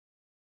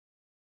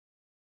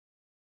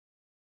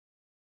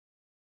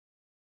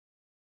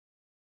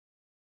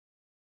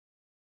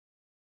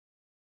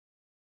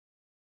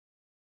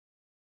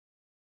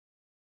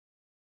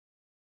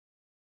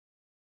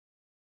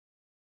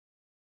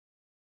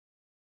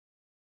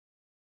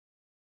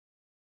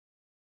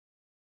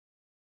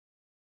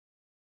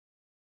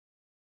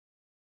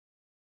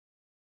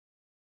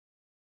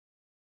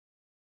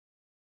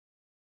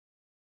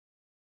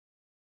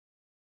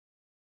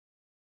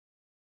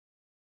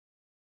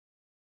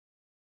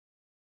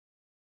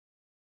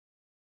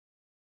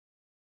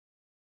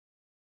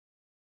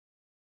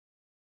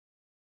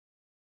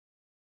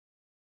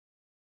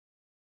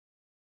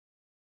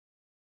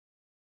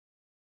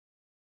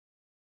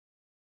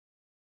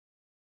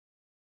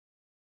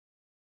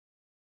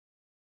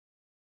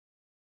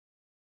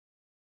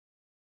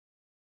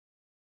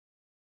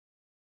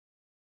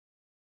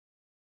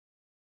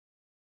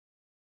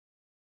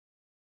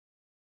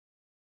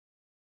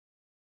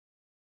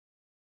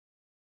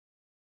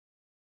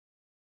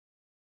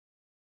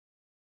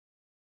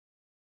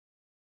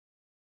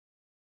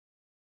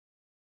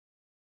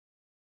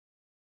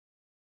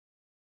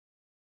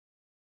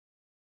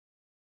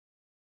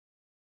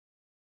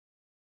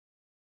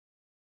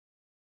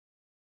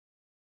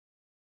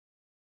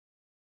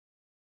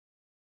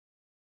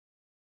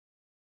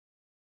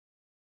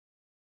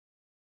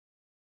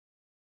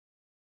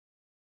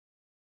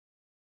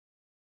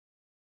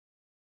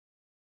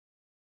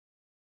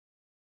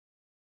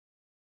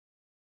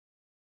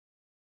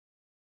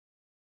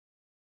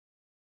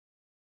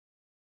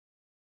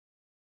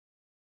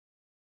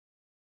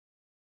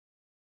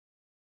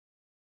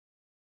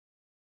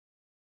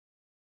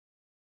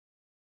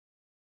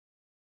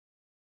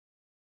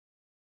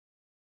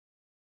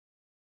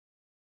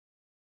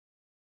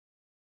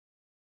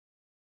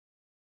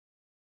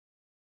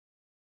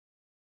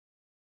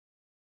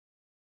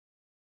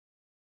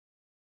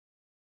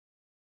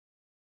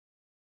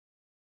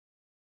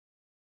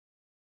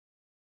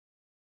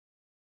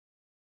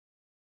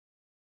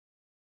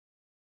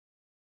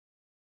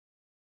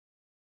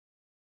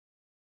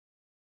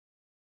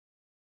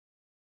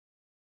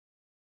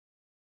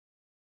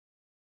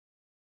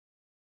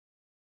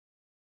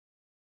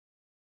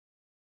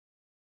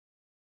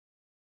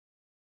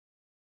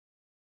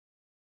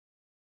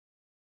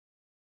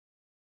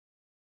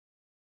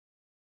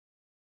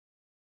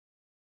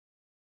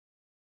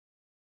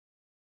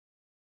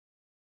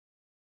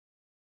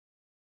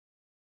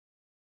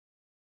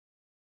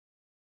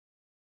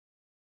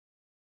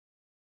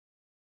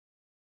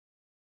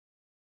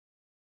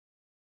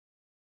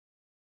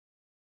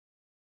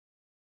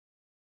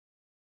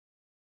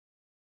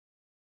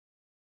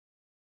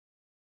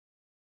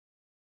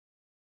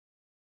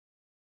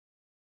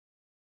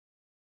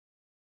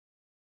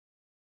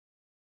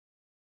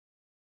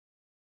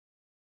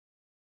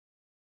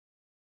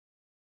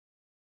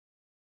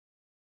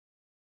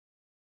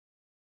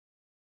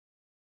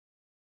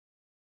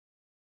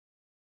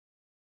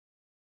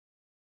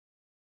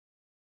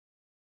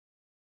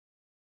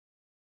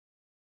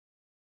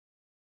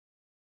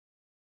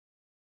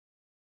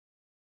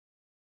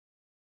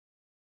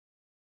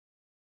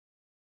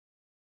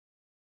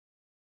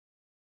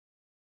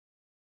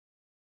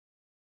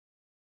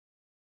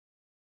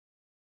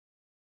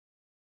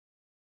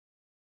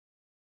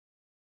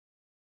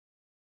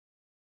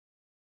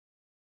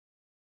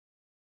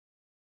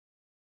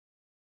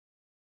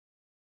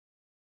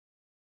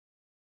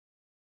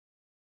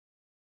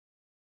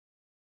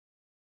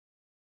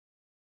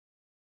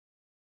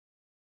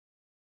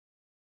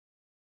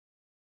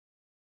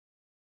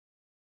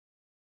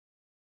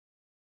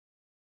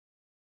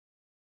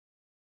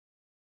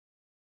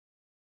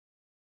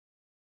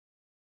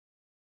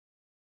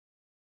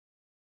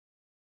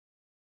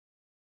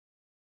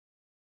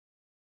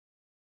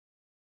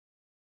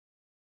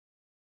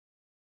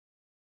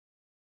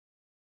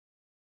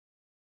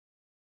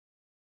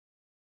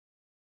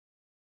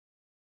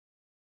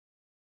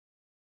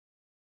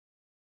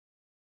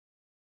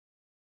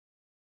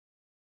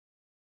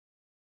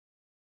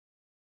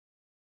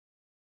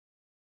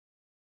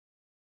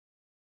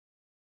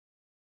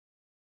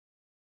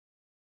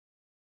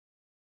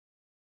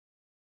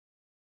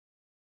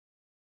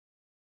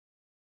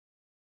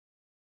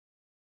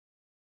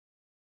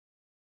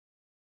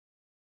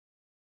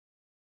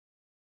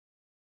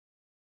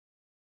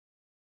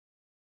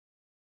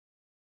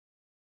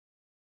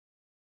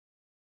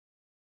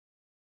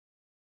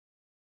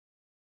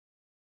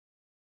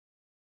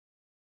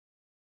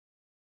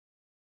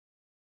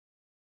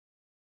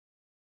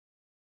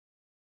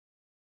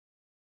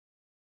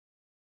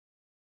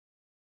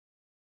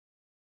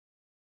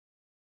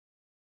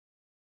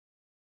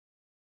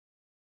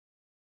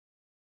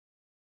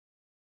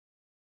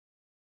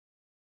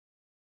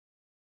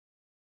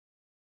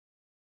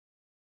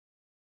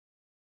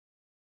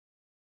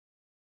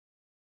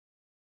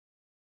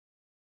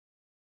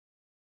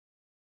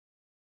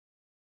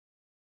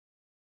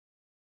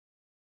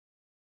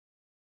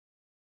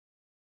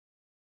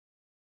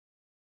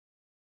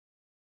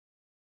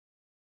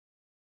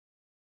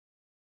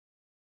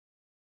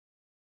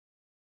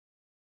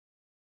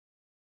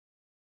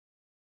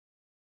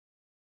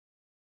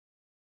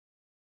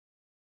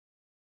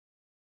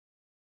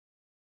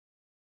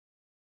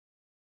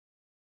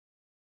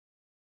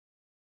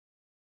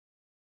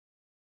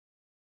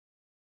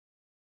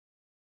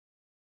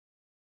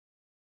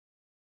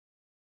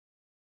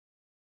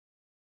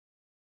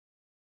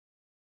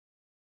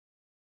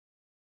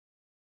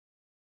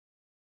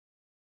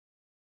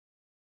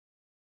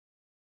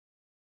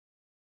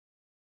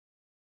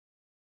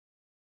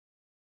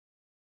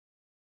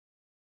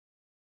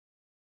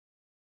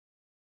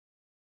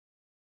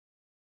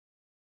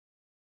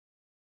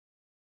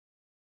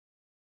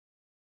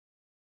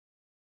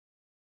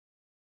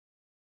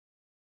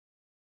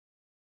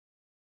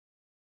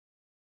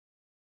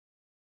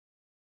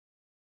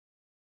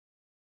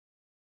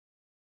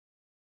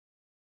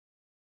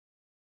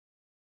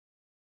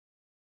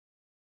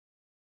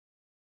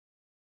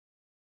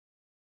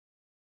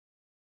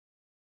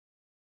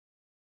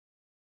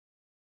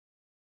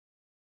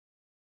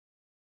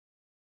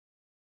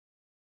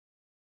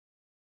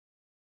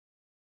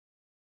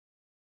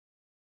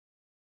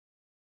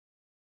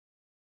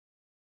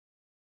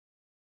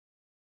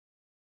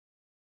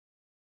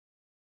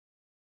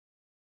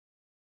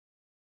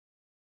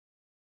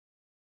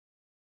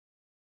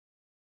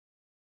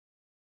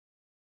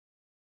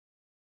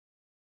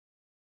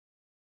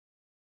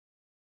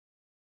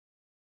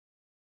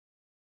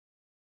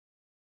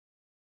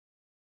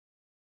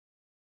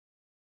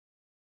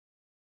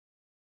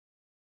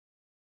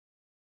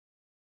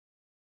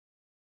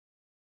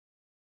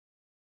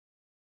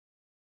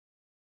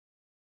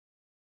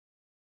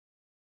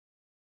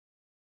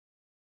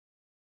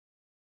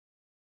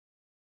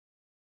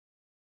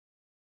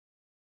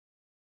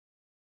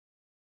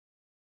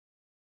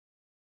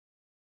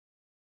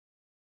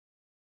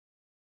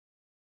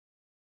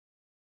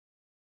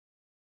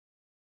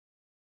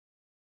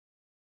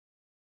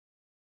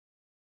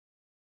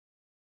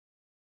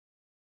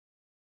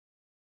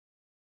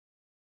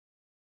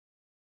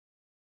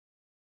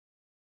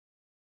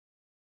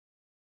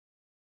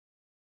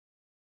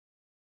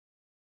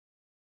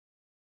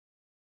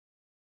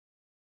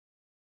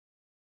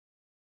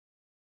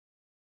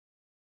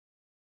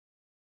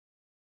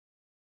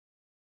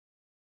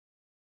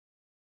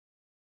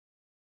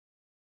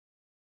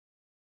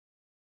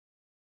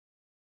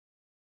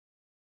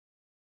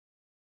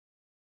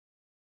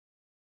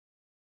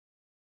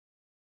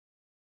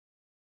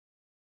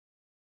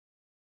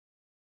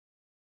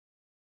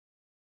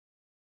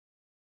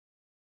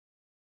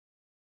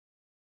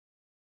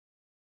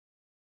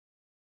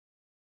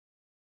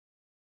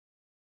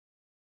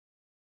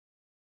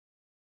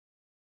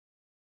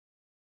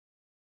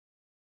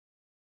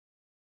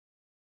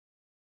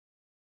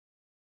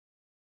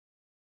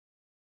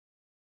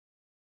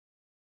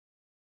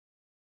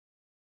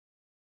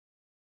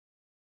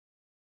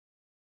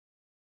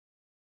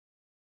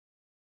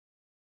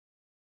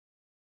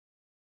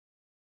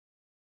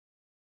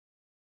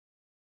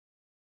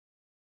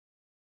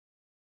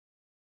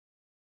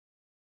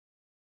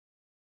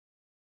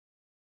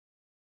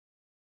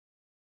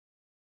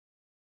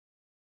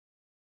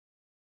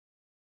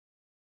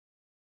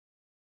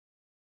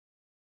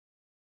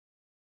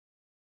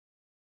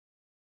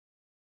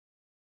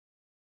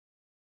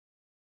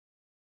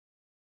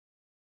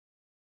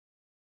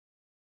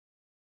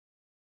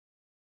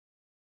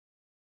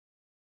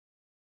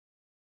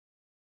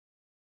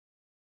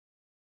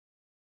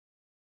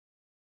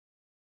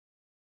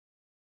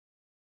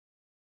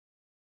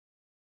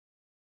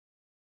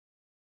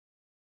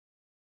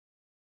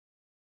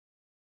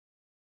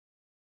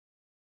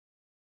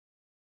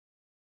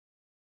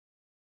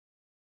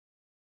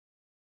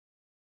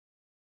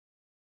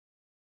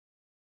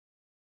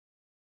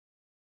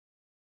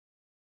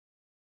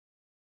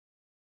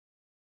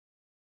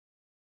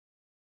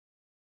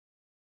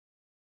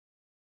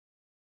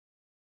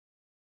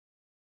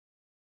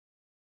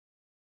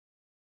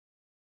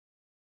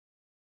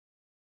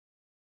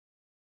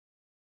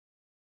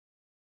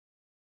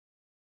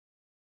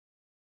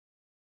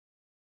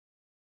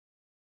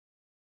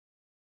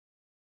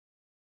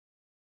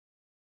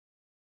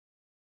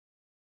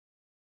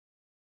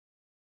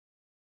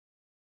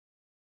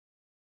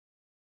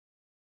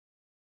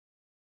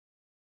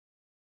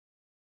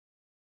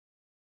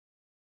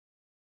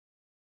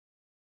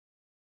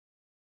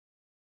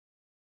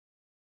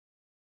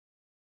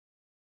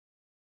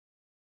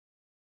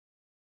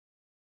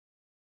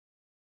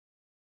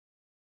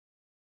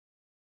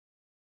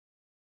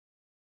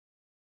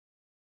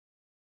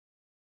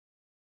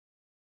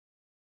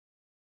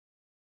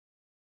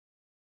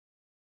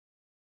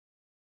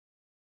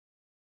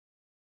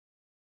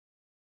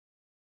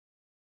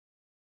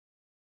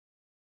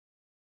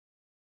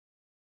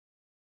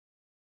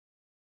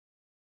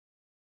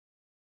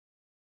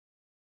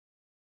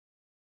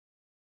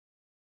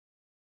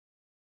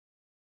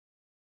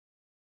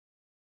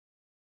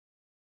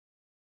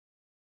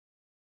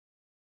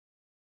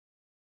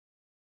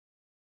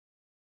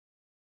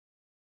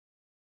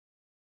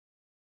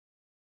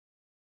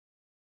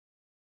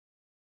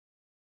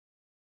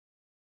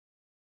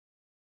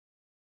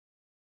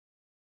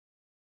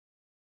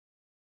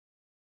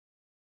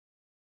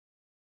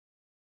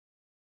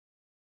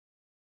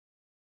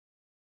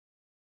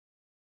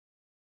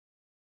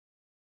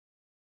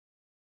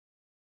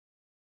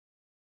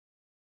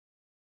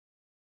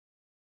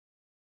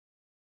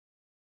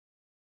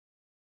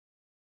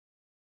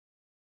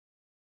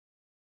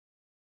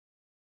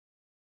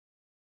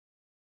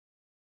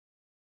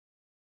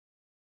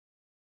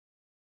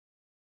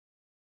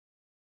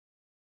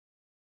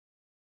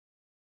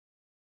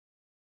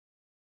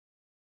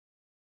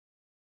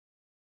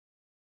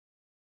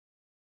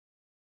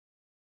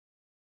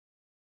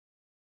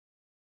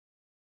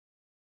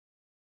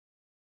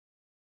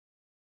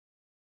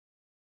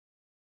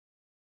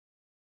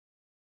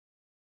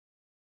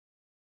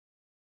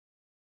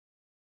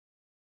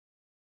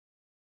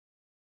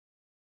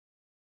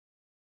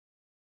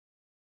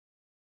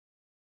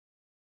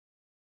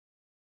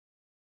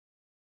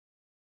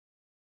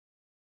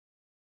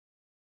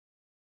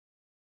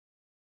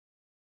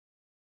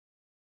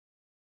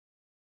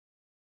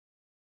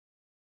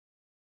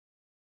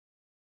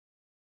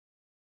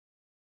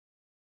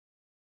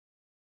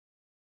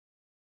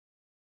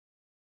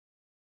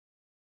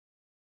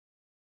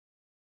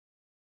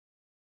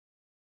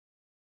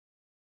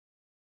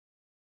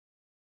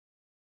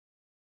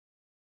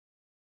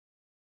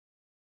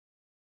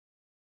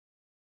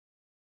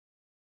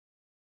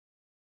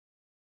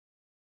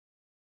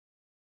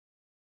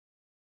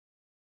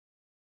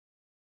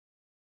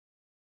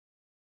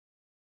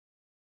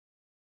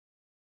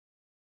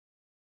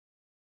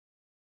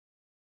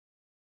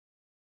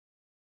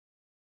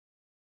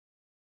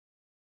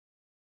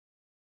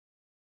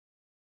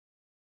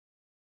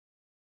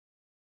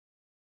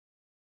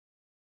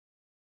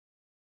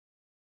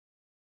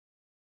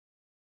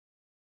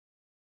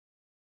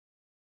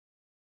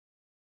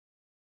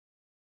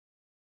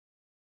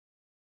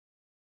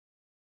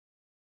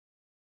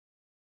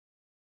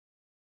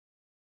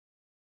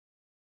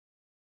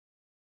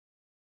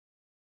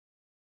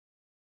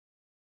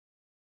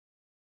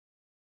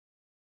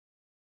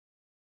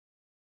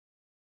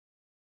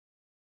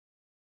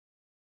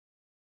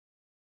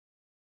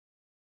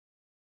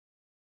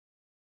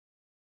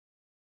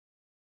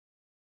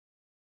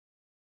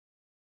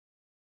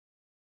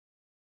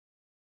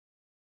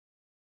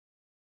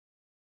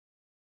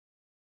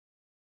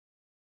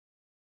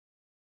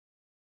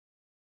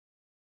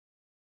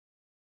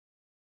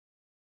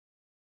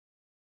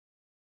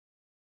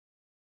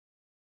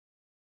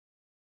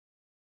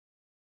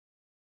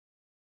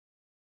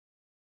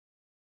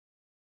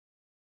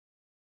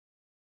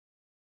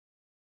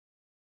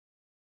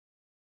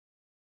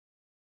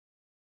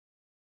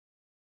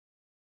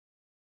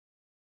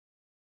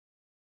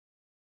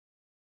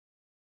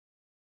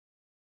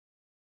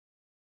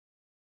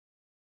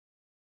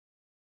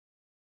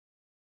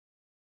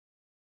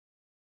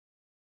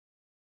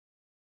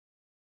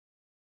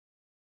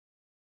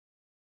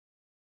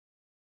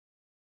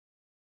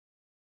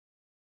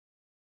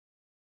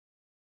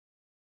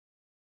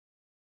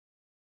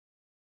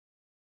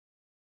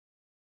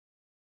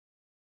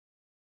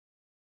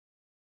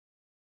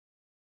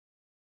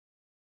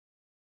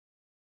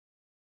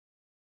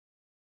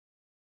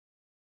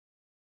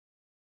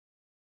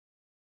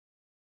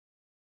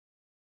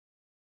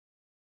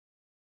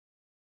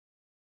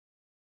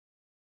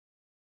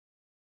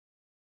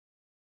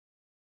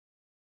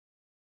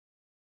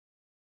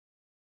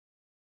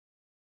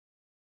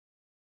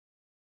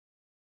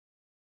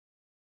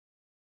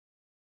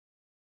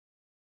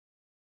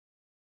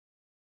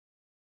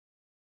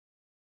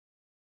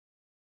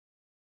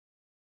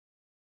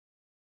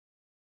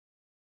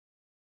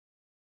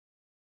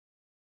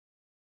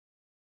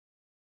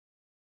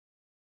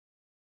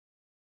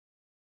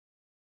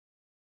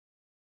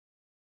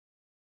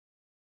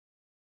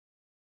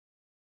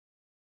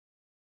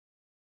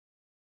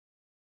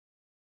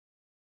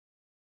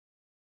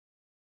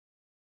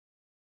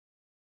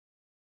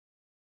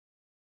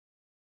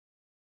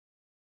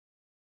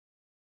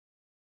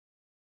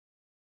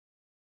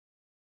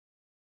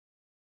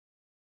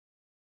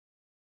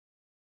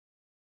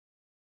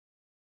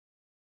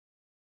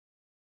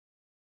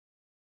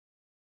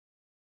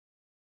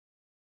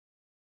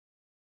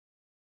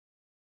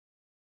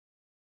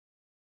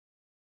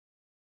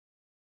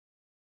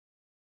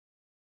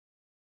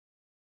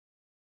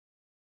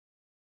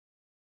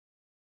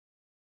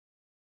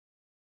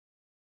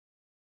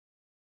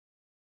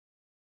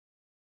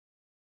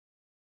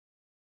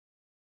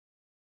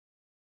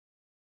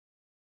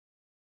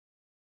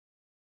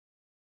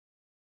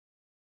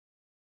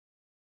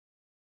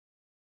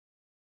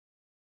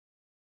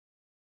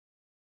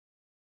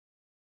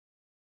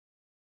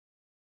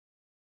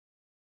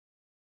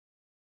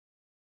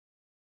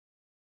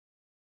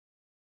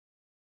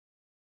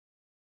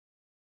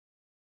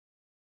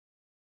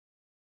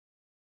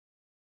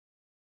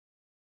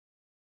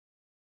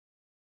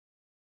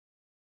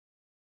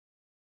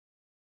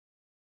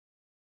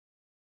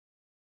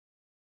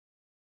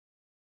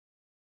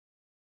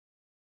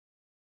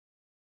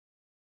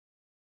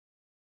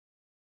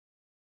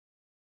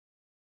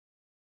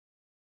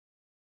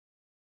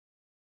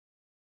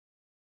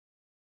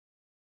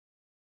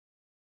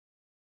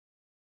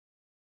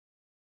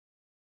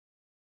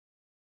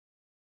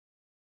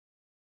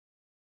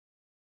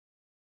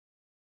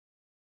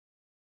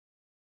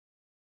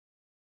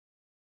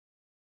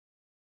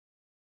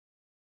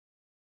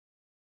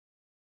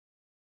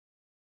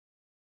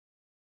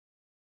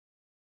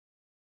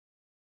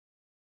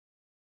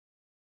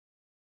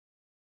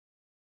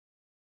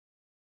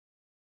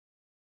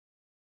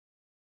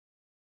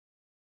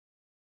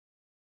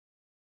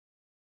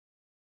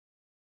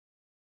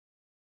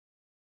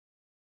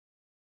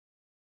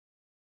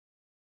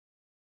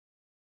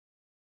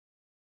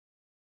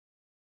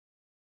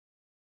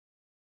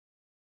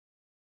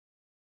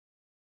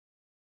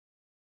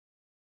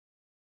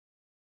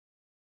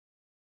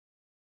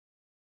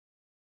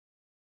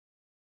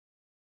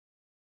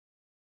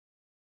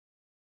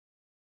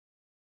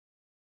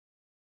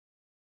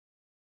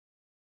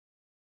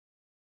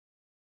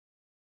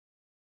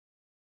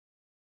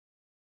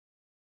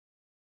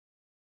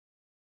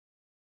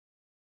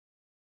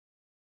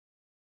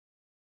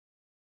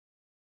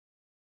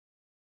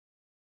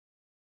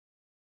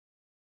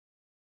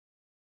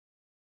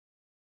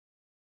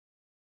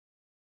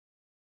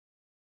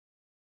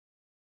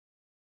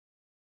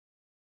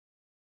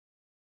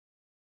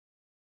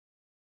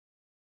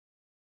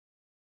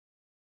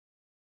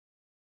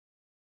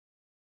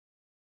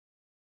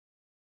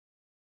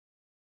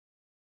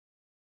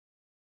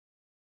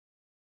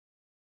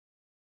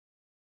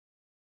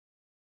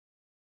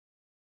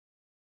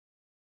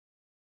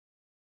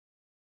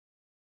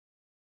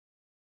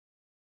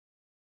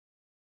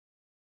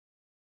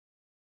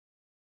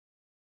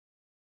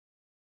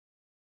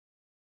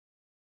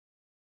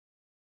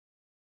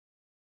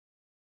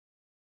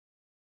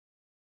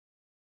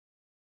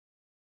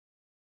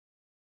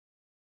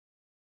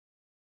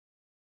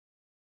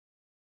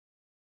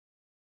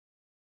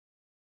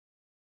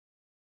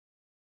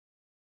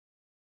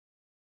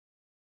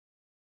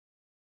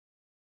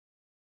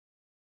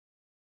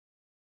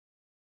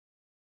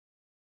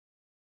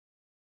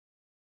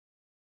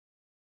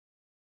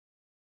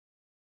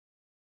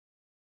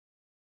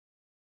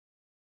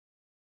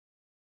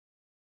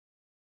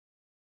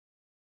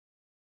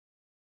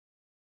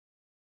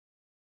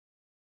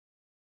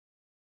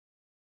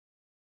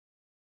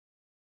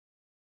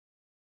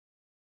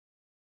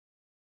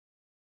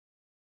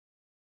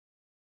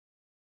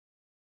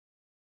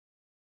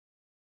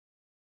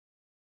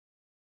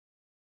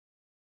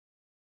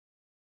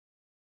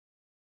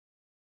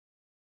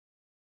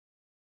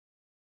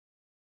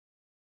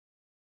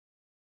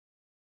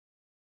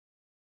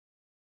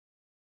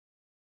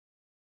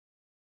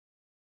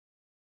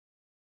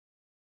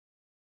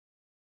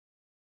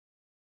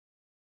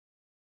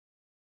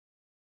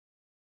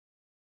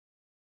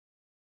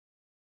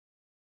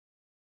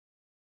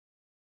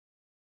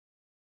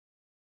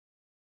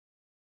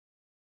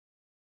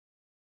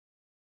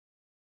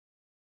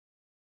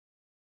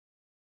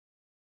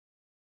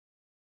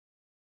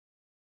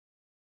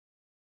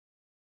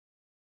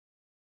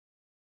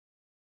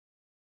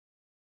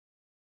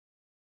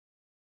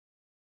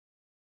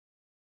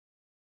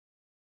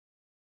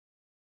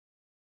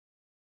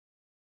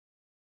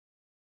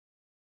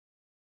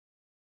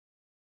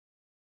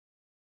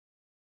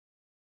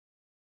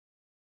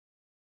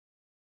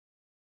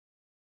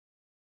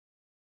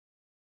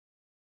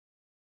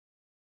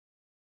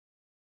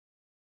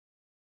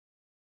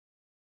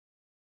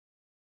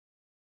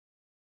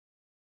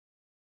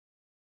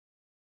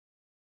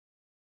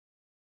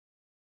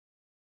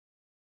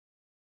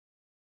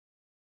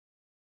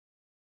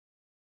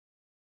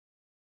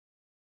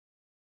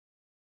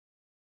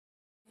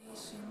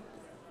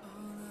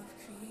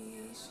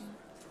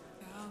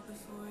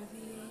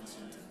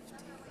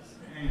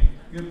Hey,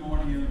 good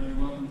morning, everybody.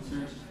 Welcome to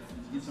church.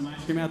 Get some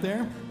ice cream out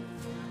there?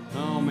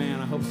 Oh, man,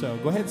 I hope so.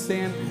 Go ahead and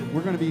stand.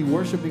 We're going to be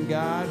worshiping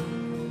God.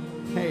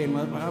 Hey, and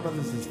how about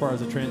this as far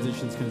as the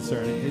transition is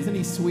concerned? Isn't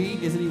he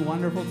sweet? Isn't he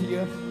wonderful to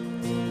you?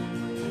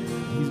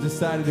 He's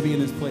decided to be in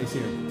this place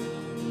here.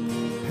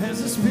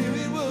 As the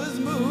Spirit was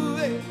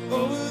moving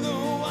over the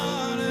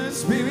water,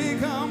 Spirit,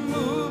 come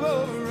move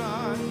over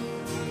us.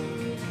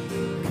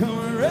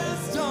 Come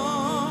rest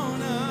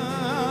on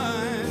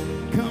us.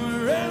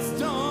 Come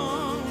rest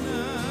on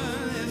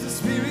us. As the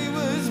Spirit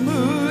was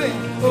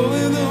moving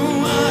over the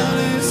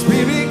water,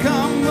 Spirit,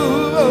 come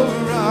move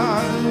over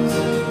us.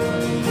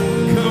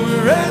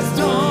 Come rest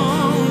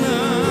on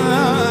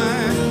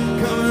us.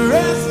 Come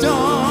rest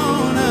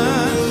on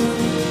us.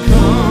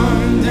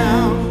 Come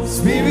down,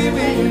 Spirit,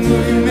 when you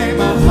move, you make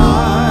my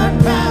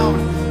heart pound.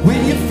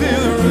 When you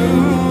fill the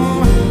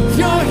room,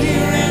 you're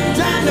here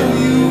and I know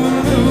you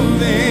are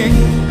moving.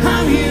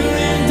 I'm here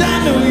and I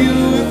know you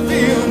will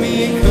feel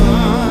me.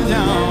 Come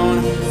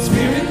down,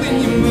 Spirit, when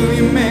you move,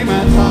 you make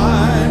my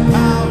heart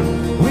pound.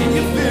 When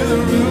you fill the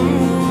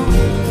room,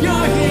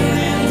 you're here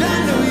and I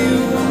know you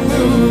are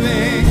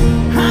moving.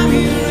 I'm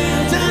here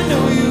and I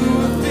know you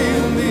will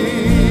feel me.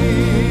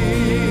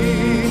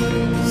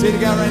 Say to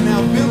God right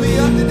now, fill me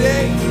up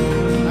today.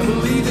 I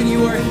believe that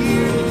you are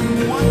here and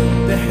you want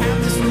to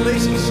have this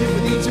relationship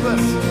with each of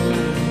us.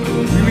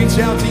 We reach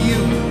out to you.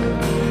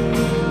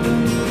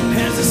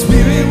 As the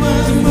Spirit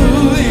was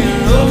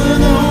moving over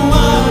the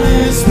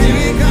water,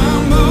 Spirit,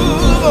 come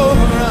move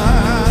over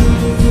us.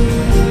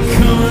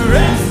 Come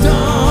rest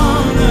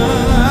on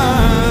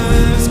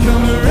us.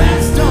 Come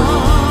rest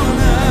on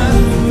us.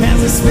 As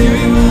the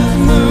Spirit was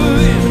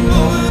moving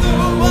over the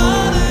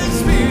water,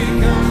 Spirit,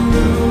 come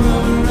move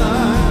over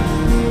us.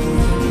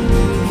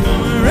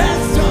 Come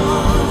rest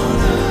on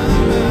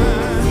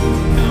us.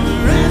 Come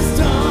rest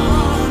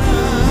on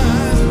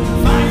us.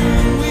 Fire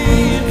and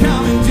wind,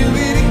 come and do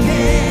it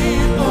again.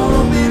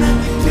 Open up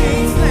the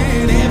gates,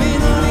 let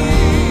heaven on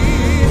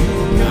in.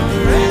 Come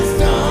rest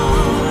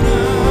on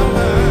us.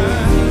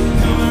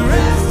 Come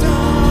rest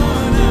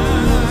on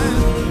us.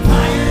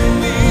 Fire and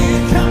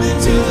wind, come and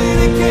do it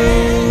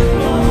again.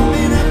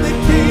 Open up the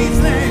gates,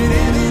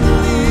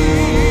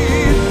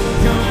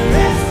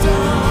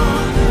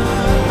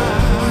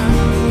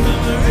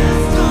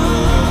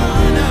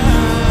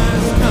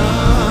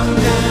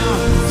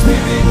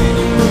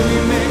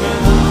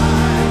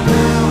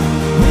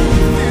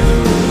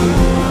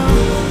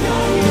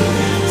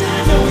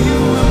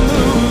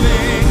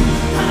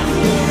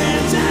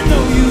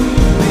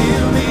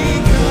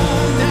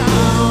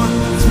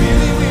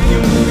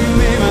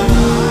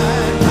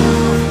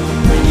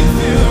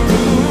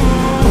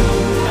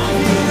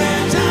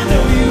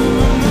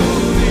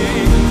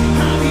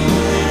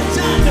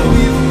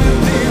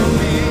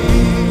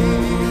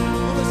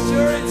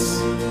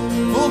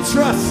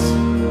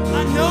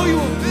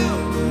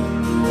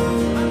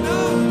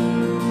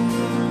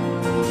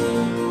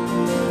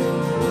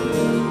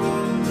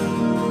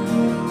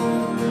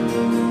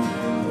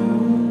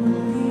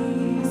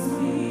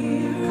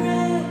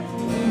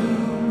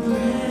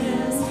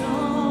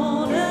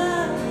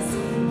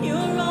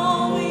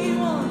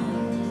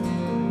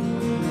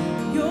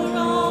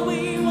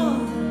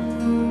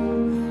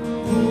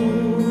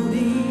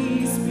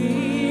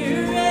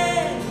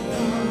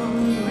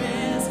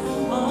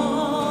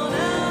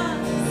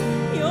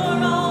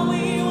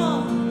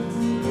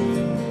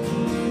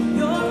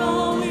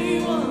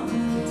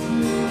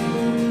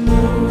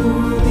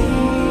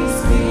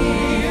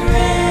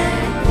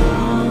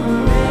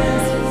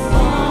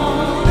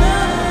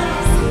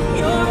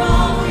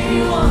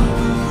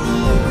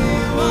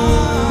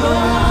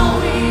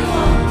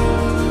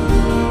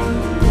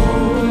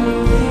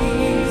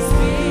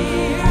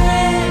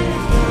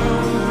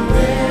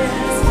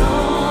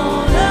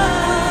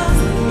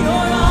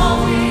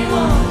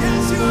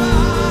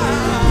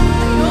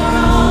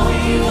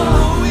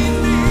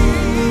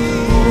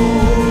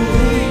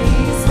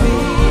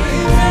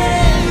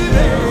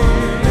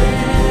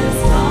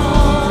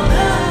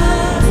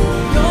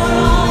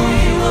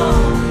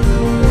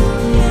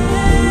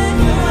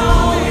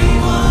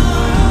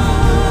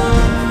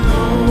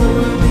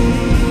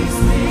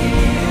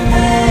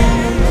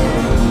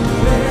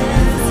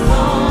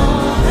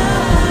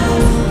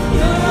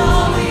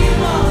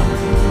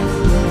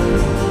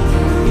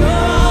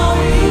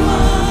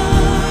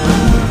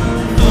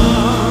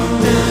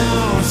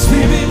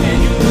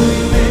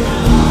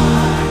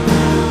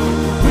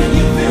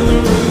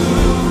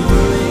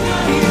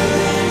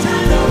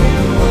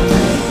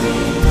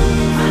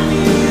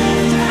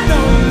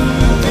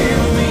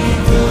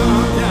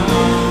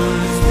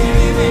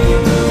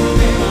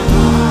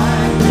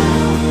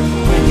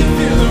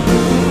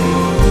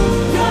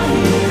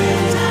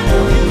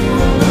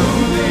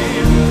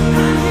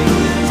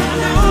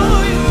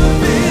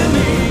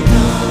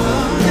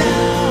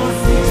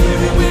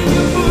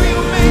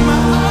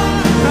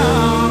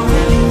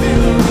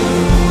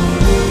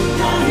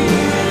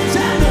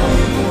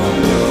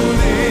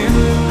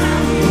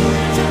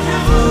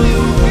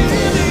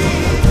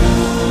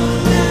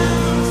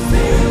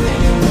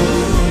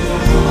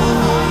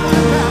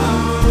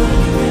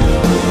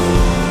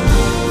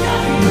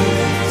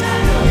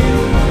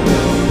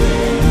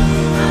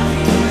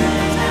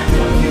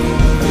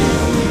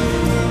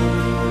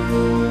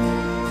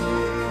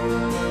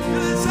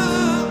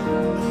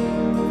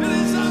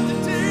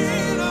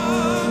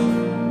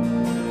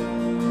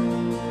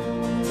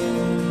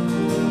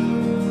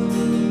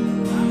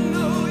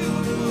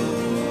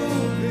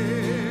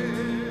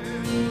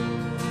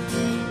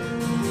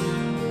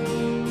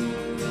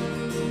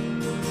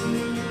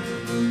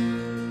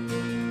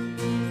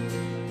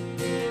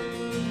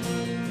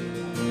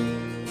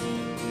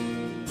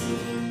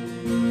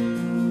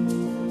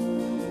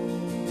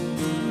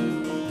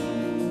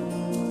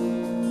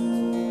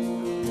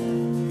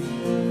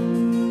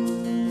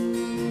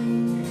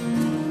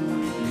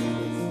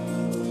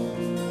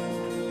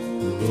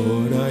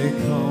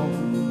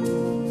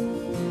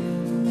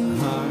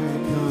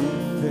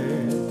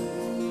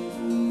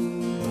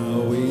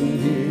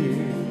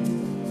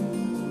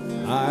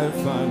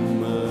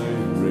 find my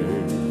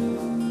rest.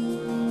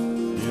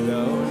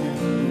 Without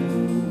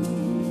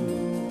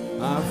you,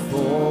 I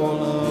fall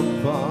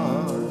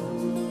apart.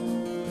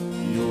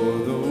 You're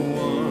the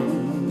one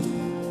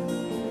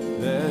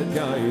that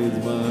guides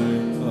my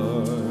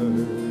heart.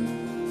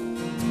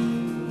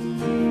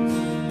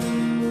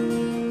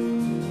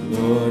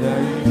 Lord, I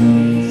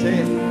need, say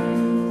it.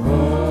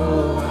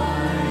 Oh, I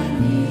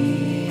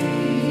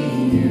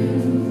need you.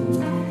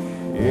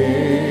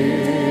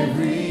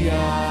 Every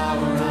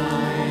hour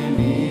I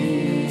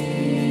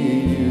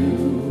need you.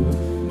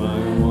 My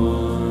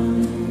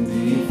one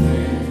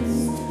defense,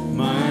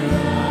 my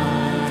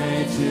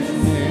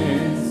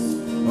righteousness.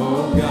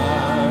 Oh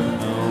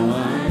God, how I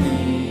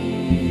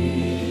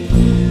need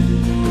you.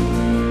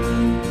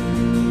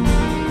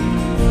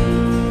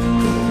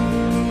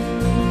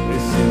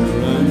 Listen,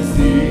 run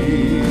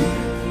deep.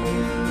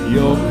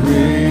 Your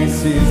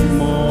grace is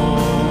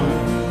more.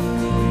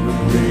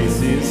 Your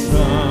grace is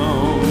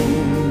found.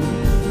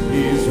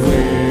 Is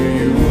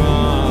where you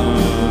are.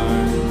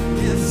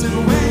 Yes, and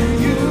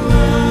when you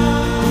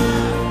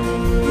are,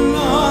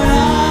 Lord, I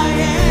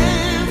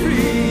am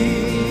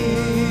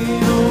free.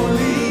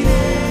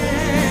 Holiness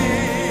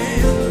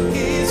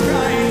is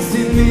Christ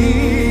in me.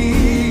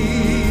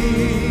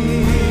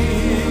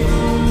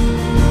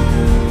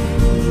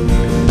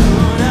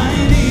 Lord, I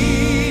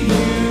need you.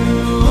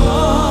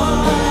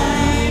 Oh, I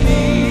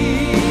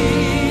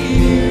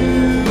need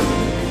you.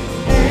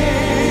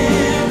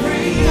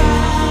 Every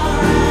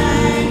hour I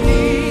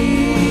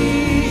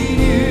need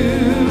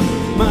you.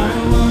 My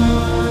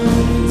one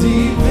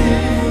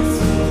defense,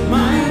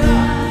 my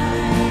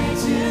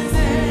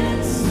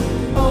righteousness.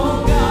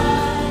 Oh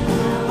God,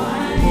 how I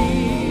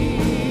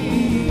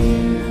need you.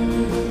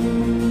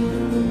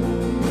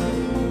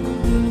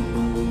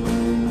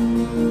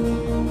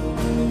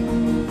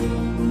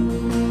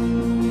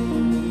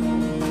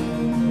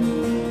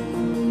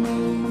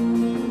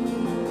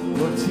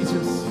 Lord, teach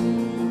us.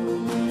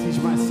 Teach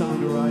my song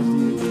to rise to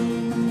you.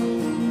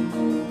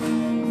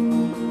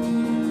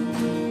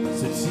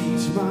 So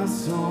teach my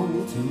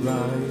song to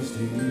rise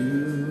to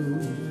you.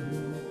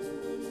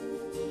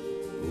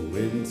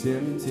 When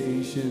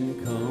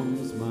temptation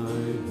comes my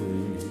way,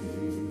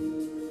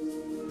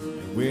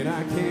 and when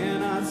I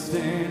cannot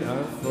stand,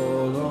 I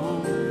fall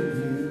on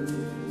you.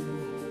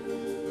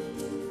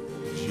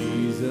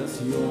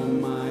 Jesus, you're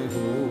my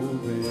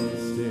hope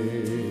and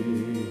stay.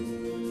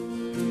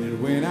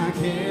 And when I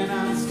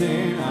cannot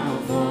stand, I'll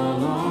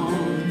fall on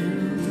you.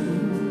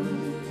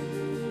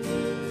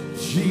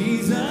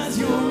 Jesus,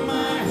 you're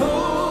my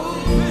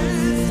hope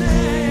and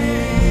stay.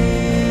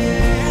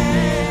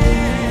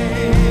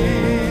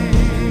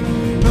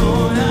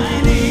 Lord,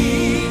 I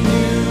need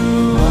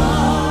you.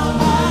 Oh,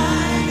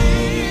 I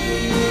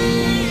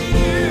need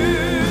you.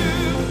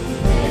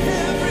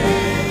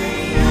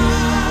 Every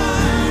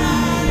hour I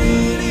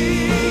need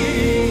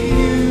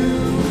you.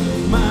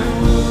 My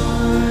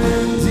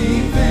one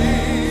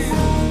defense,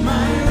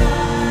 my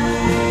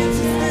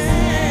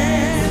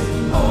righteousness.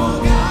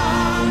 Oh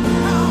God,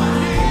 how I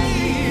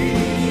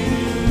need you.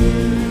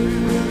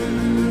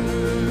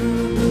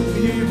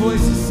 Hear your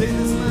voices, say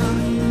this loud.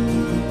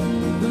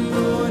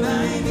 Lord,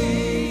 I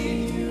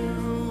need you.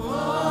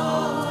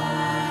 Oh,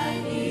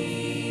 I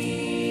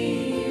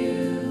need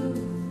you.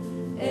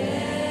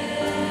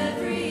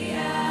 Every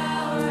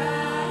hour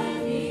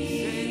I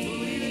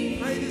need you.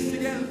 Pray this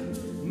together.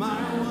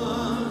 My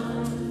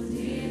one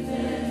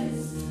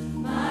defense,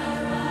 my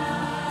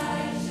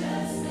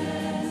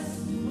righteousness.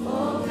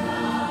 Oh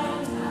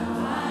God, how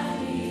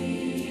I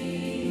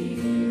need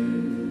you.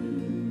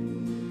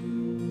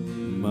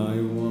 My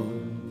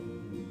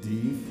one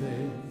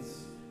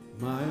defense,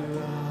 my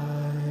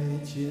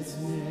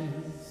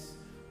righteousness.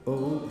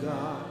 Oh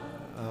God,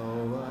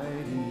 how I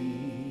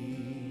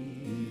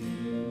need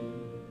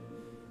you.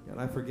 God,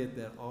 I forget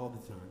that all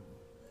the time.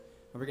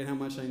 I forget how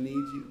much I need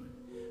you.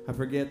 I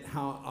forget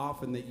how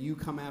often that you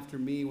come after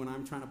me when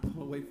I'm trying to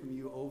pull away from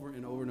you over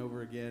and over and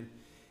over again.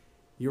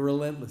 You're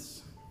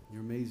relentless.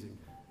 You're amazing.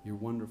 You're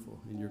wonderful.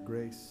 And your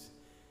grace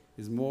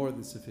is more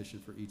than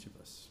sufficient for each of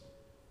us.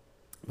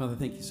 Father,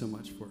 thank you so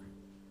much for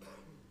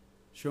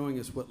showing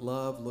us what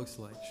love looks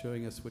like,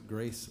 showing us what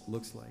grace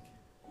looks like.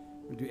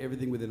 We do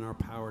everything within our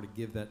power to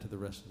give that to the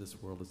rest of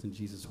this world. It's in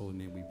Jesus' holy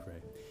name we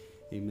pray.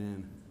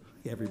 Amen.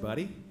 Hey,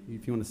 everybody,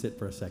 if you want to sit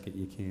for a second,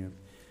 you can.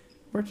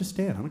 Or just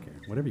stand. I don't care.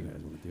 Whatever you guys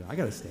want to do. I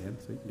got to stand,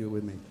 so you can do it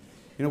with me.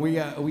 You know,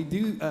 we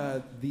do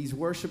these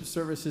worship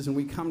services, and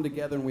we come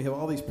together, and we have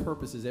all these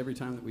purposes every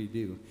time that we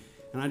do.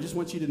 And I just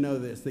want you to know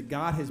this, that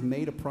God has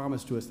made a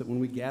promise to us that when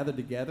we gather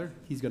together,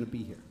 he's going to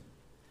be here.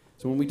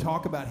 So when we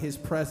talk about his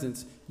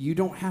presence, you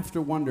don't have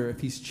to wonder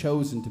if he's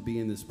chosen to be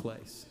in this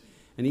place.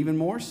 And even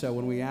more so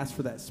when we ask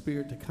for that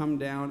Spirit to come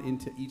down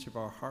into each of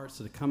our hearts,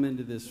 to come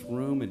into this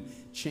room and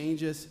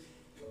change us,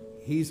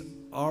 he's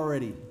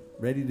already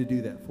ready to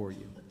do that for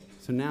you.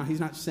 So now he's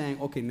not saying,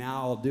 okay,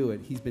 now I'll do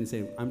it. He's been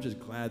saying, I'm just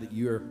glad that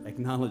you're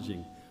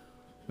acknowledging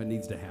what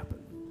needs to happen.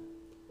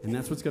 And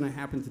that's what's going to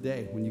happen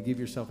today when you give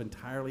yourself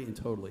entirely and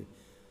totally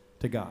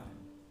to God.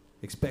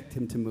 Expect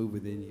him to move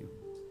within you.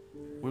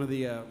 One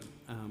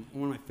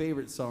of my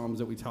favorite psalms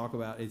that we talk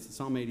about is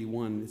Psalm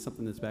 81. It's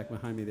something that's back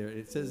behind me there.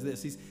 It says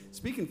this. He's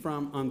speaking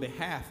on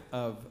behalf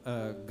of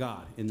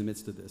God in the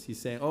midst of this. He's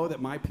saying, oh,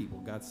 that my people,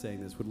 God's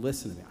saying this, would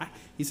listen to me.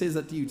 He says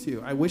that to you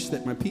too. I wish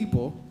that my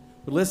people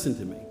would listen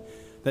to me.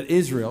 That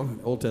Israel,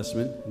 Old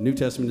Testament, New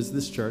Testament is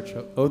this church.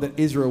 Oh, that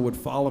Israel would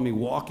follow me,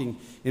 walking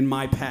in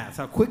my paths.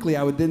 How quickly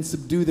I would then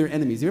subdue their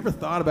enemies. Have you ever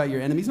thought about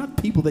your enemies?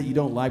 Not people that you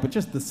don't like, but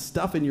just the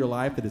stuff in your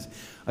life that is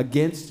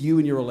against you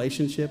and your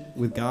relationship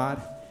with God.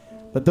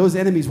 But those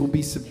enemies will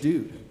be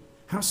subdued.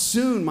 How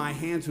soon my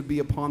hands would be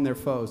upon their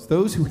foes.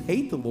 Those who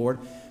hate the Lord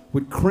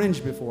would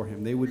cringe before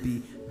him. They would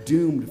be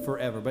doomed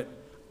forever. But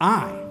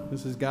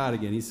this is God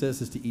again, he says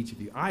this to each of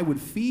you, I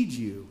would feed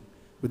you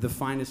with the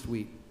finest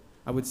wheat.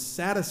 I would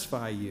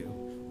satisfy you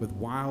with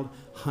wild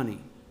honey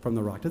from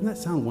the rock. Doesn't that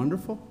sound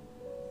wonderful?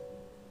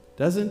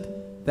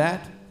 Doesn't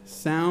that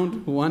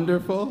sound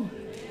wonderful?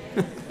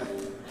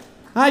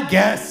 I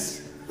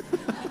guess.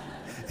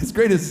 As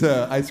great as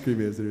ice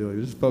cream is,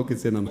 really, just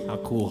focus in on how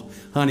cool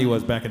honey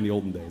was back in the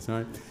olden days, all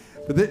right?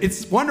 But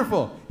it's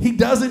wonderful. He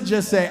doesn't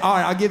just say, all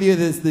right, I'll give you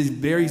this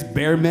very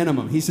bare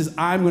minimum. He says,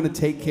 I'm going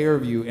to take care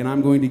of you, and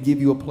I'm going to give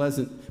you a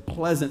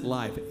pleasant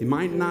life. It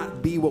might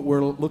not be what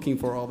we're looking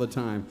for all the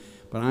time,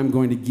 but I'm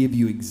going to give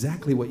you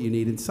exactly what you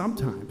need, and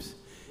sometimes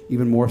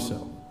even more so.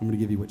 I'm going to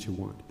give you what you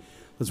want.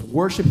 Let's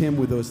worship him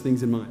with those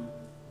things in mind.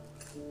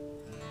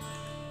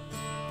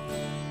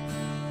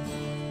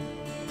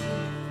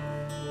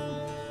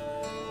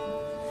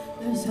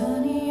 There's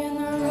honey in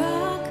the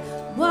rock,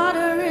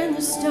 water in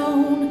the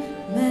stone,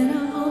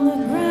 manna on the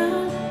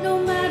ground,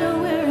 no matter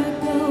where I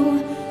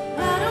go.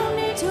 I don't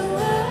need to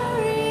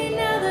worry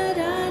now that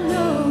I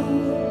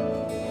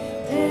know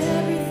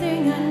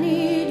everything I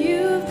need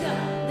you've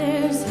got.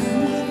 There's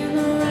honey in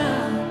the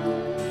rock.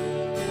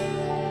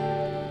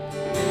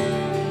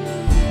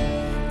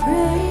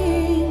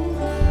 Praying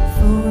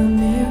for a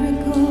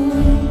miracle,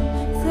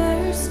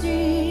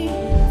 thirsty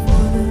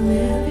for the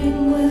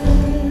living well.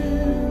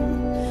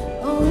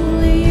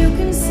 Only you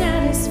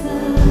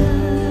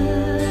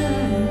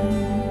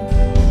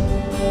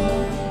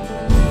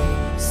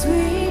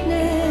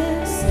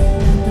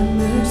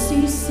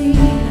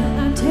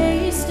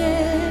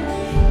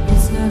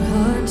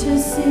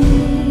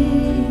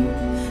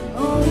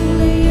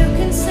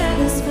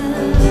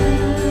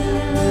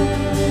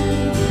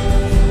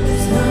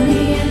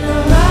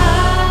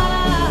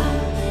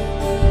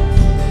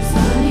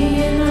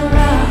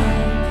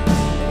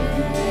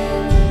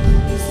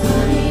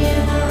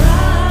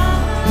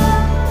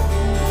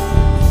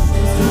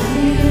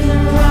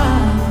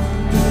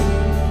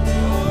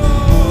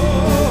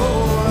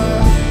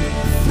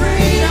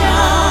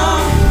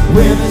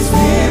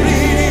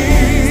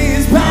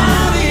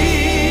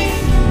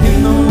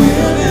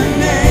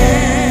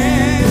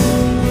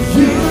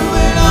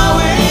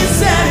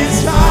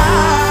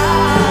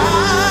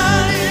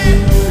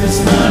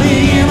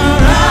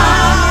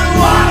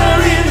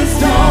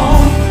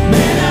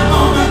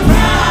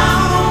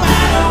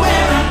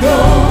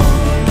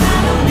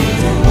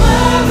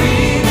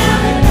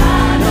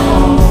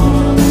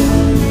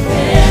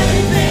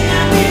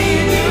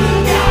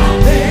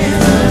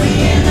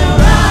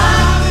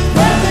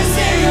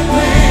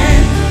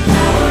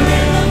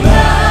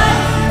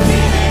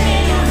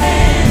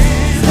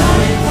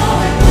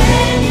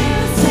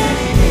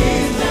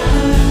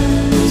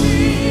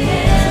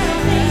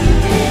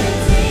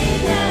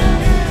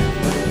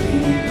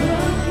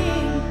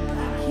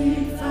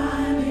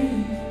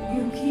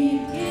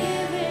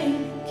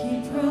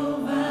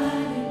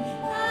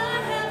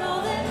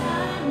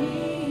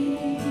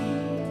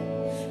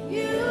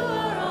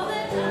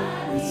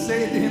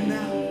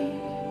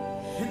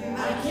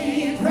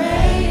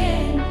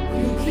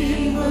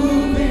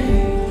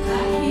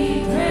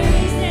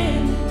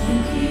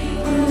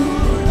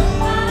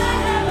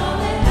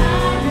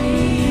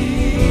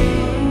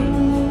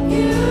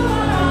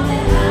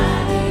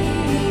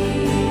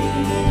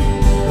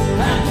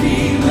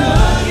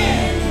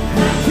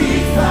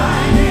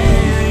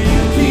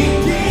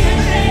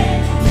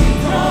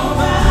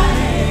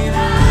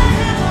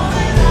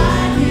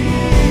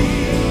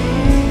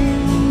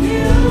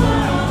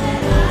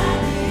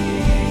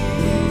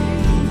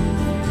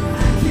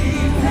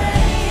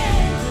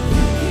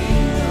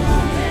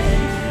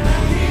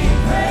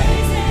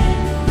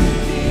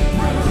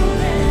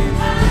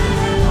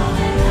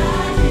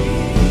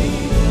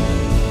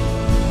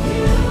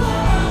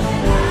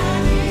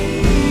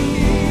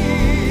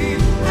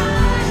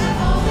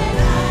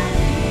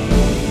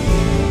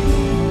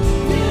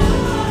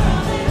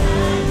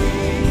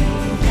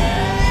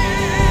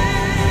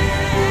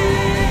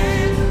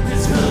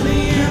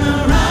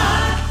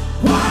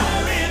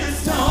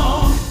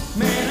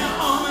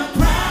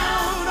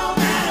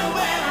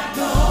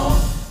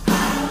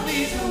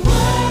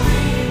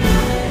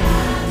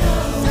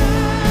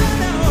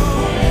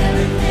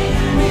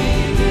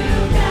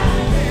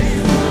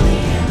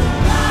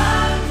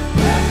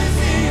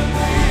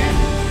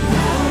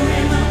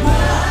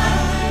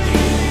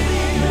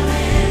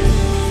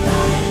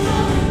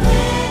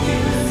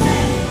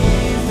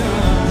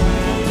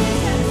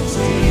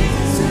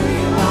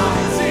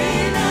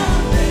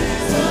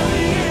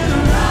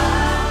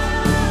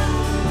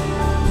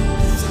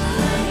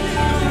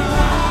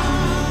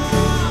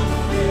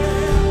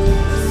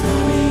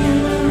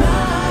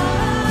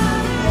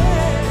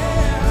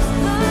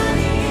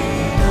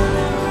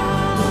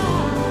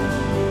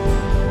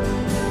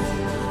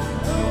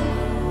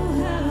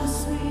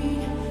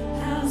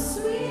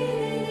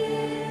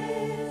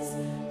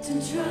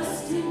to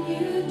trust in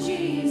you,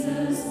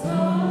 Jesus.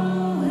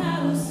 Oh,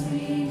 how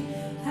sweet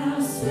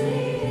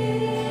it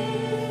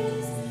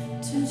is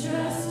to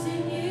trust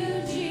in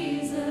you,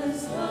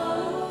 Jesus.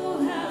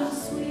 Oh, how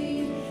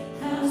sweet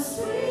it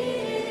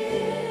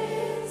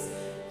is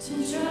to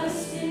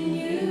trust in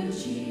you,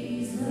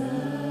 Jesus.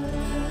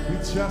 We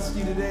trust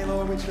you today,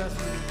 Lord. We trust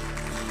you.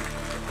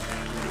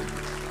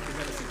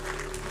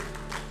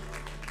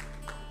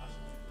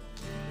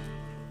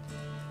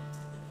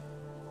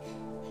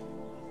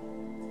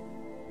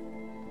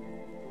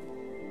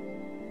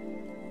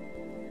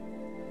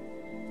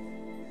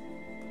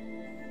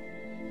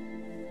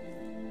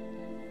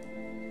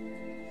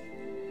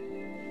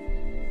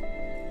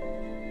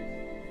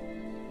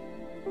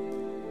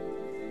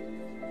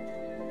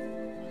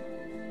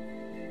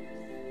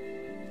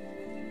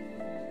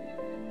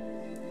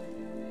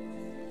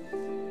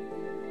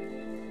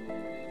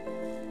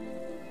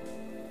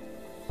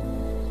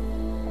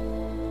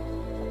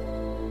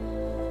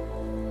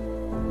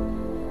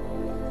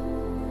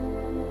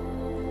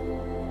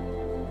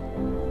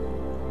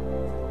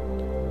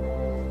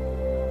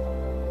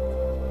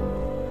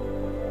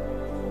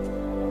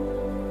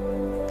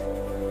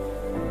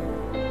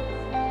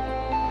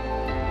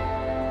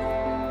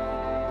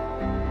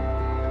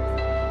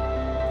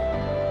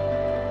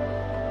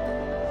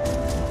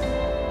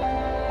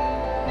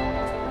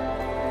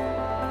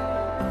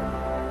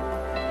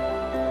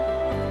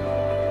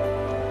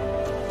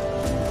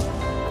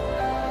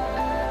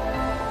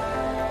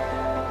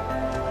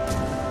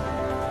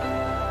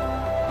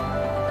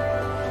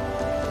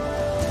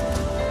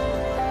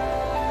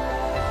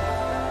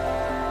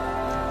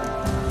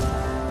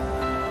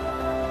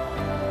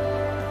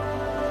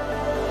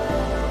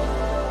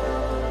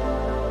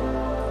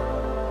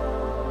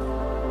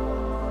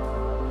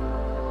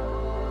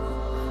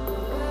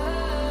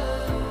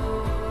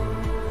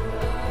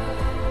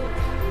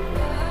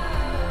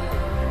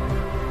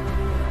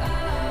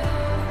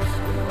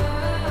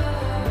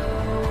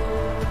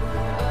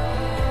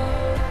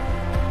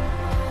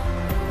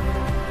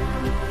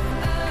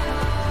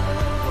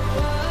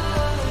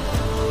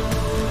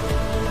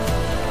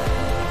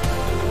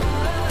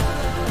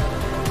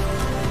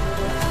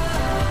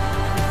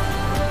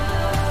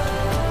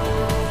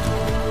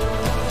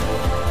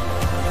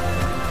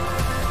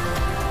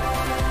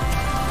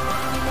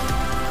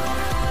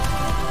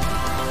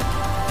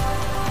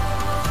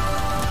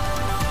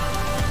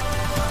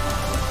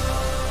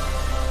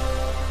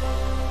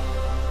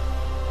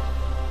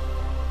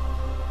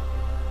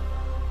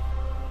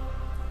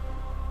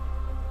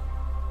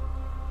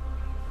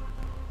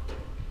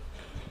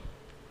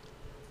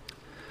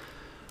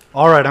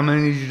 All right, I'm going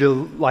to need you to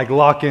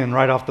lock in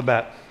right off the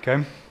bat, okay?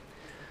 I'm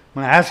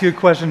going to ask you a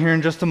question here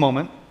in just a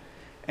moment,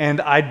 and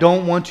I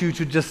don't want you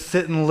to just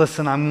sit and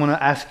listen. I'm going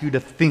to ask you to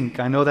think.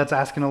 I know that's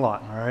asking a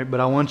lot, all right? But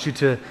I want you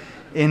to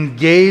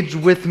engage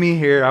with me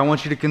here. I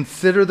want you to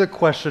consider the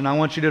question. I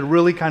want you to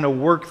really kind of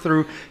work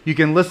through. You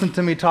can listen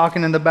to me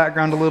talking in the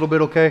background a little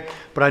bit, okay?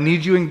 But I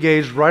need you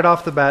engaged right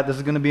off the bat. This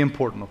is going to be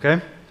important,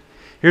 okay?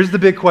 Here's the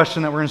big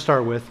question that we're going to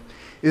start with.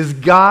 Is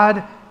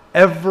God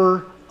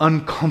ever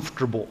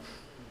uncomfortable?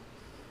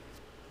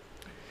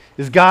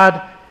 Is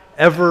God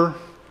ever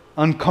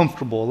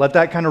uncomfortable? Let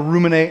that kind of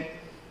ruminate.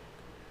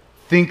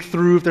 Think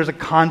through if there's a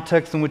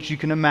context in which you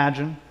can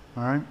imagine,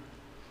 all right?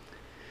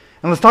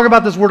 And let's talk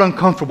about this word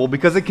uncomfortable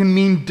because it can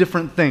mean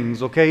different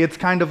things, okay? It's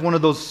kind of one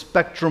of those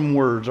spectrum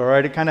words, all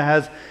right? It kind of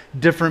has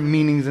different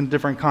meanings in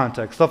different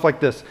contexts. Stuff like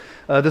this.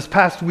 This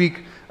past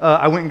week,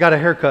 I went and got a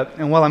haircut,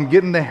 and while I'm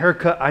getting the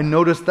haircut, I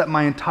noticed that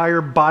my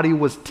entire body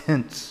was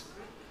tense.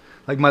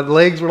 Like my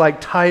legs were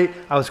tight,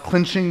 I was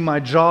clenching my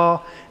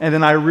jaw, and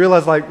then I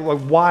realized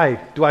why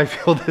do I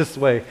feel this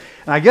way?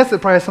 And I guess it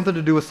probably has something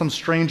to do with some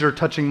stranger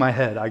touching my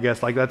head, I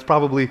guess. That's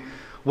probably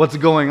what's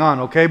going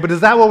on, okay? But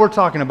is that what we're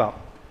talking about?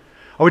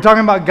 Are we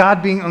talking about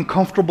God being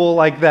uncomfortable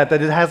like that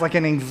it has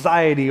an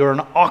anxiety or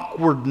an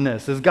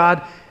awkwardness? Is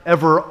God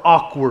ever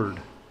awkward?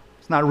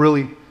 It's not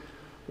really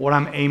what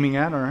I'm aiming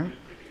at, all right?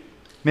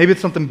 Maybe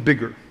it's something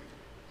bigger.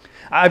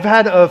 I've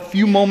had a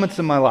few moments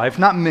in my life,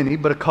 not many,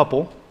 but a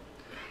couple,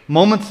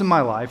 moments in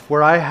my life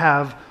where I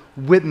have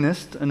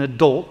witnessed an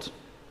adult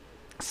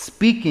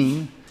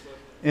speaking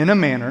in a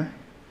manner,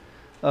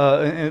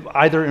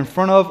 either in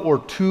front of or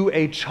to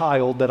a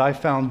child that I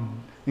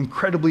found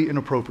incredibly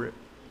inappropriate.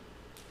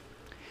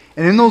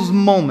 And in those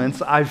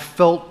moments, I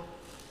felt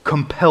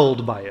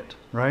compelled by it,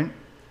 right?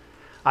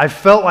 I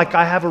felt like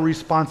I have a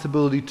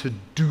responsibility to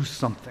do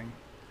something.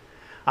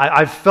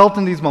 I've felt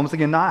in these moments,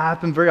 again, not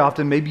happen very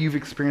often, maybe you've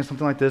experienced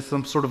something like this,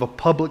 some sort of a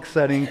public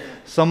setting,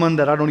 someone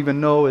that I don't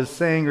even know is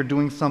saying or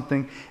doing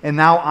something, and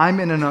now I'm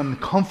in an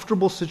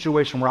uncomfortable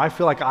situation where I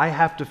feel like I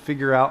have to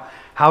figure out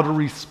how to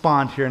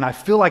respond here, and I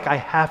feel like I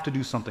have to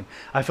do something.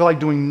 I feel like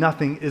doing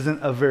nothing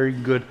isn't a very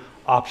good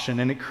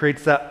option, and it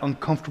creates that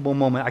uncomfortable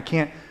moment. I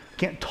can't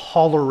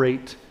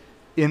tolerate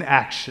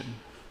inaction.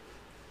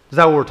 Is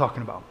that what we're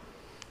talking about?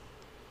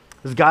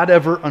 Is God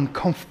ever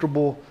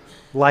uncomfortable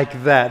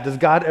like that? Does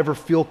God ever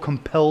feel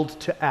compelled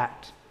to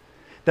act?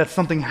 that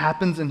something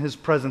happens in his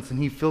presence and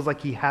he feels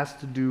like he has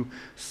to do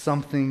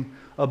something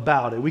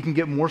about it. We can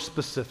get more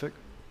specific.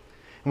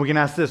 And we can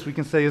ask this. We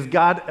can say, is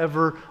God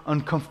ever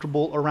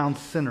uncomfortable around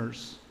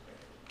sinners?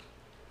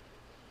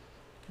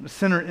 When a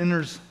sinner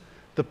enters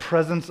the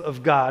presence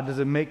of God, does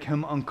it make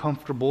him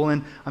uncomfortable?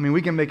 And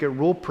we can make it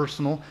real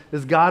personal.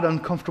 Is God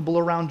uncomfortable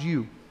around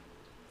you?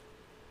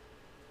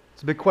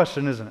 It's a big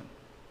question, isn't it?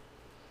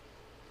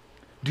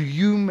 Do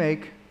you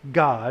make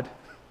God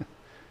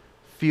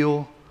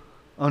feel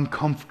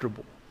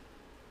uncomfortable?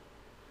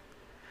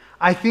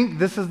 I think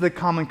this is the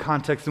common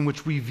context in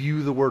which we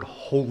view the word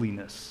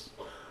holiness,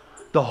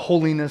 the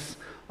holiness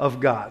of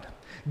God.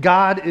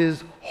 God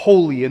is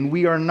holy and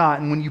we are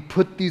not. And when you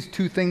put these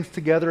two things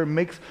together, it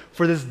makes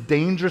for this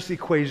dangerous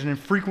equation. And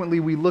frequently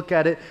we look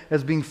at it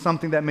as being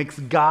something that makes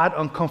God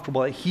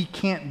uncomfortable, that he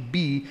can't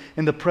be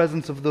in the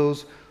presence of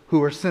those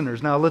who are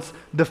sinners. Now let's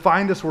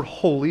define this word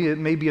holy. It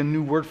may be a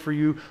new word for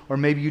you, or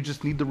maybe you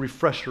just need the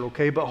refresher,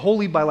 okay? But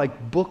holy by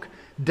like book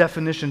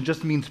definition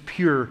just means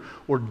pure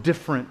or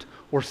different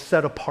or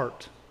set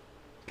apart,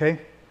 okay?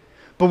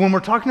 But when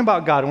we're talking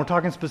about God, and we're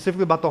talking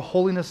specifically about the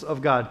holiness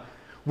of God,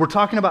 we're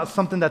talking about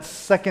something that's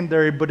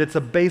secondary, but it's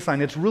a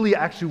baseline. It's really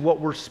actually what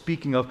we're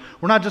speaking of.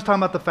 We're not just talking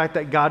about the fact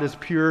that God is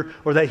pure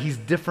or that he's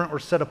different or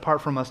set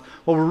apart from us.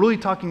 What we're really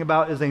talking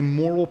about is a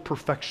moral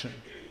perfection.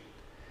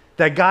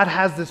 That God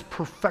has this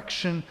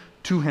perfection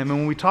to him. And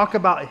when we talk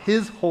about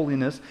his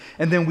holiness,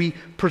 and then we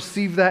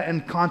perceive that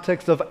in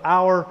context of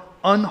our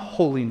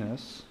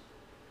unholiness,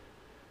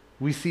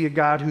 we see a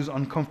God who's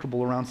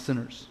uncomfortable around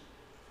sinners.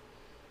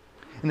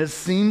 And it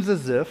seems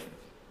as if,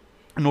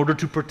 in order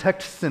to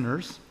protect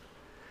sinners,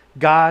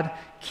 God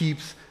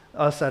keeps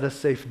us at a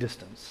safe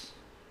distance.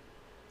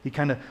 He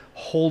kind of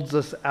holds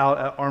us out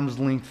at arm's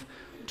length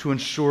to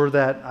ensure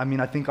that,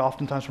 I think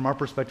oftentimes from our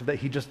perspective, that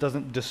he just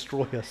doesn't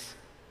destroy us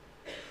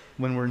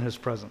when we're in his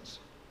presence.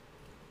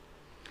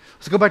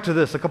 Let's go back to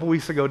this. A couple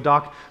weeks ago,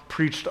 Doc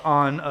preached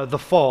on the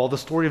fall, the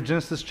story of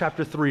Genesis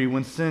chapter 3,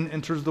 when sin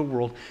enters the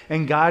world,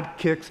 and God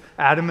kicks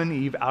Adam and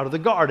Eve out of the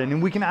garden.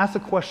 And we can ask the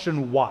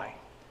question, why?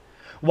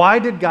 Why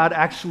did God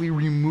actually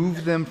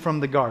remove them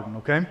from the garden,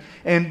 okay?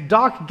 And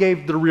Doc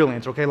gave the real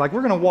answer, okay? Like, we're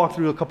going to walk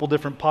through a couple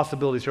different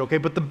possibilities here, okay?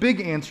 But the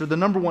big answer, the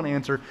number one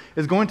answer,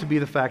 is going to be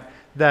the fact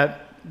that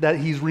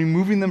he's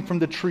removing them from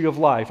the tree of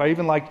life. I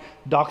even liked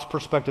Doc's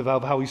perspective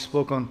of how he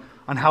spoke on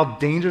how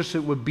dangerous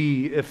it would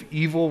be if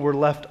evil were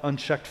left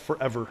unchecked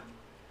forever.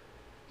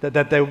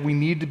 That we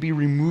need to be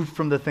removed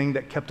from the thing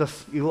that kept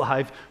us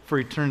alive for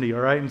eternity,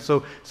 all right? And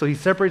so he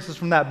separates us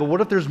from that. But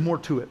what if there's more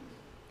to it?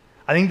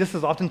 I think this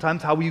is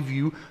oftentimes how we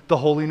view the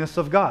holiness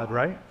of God,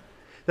 right?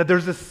 That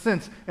there's this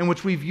sense in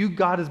which we view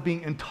God as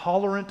being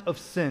intolerant of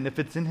sin. If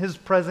it's in his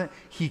presence,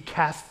 he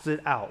casts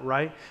it out,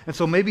 right? And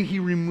so maybe he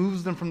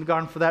removes them from the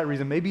garden for that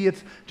reason. Maybe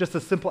it's just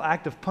a simple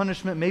act of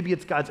punishment. Maybe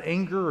it's God's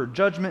anger or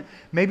judgment.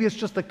 Maybe it's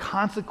just the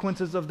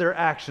consequences of their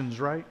actions,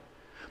 right?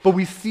 But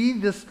we see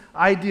this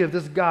idea of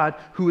this God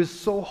who is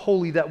so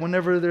holy that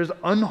whenever there's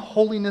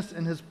unholiness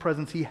in his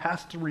presence, he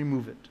has to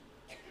remove it.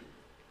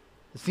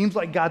 It seems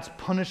like God's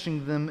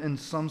punishing them in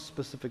some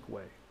specific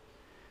way.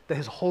 That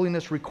his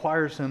holiness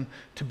requires him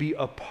to be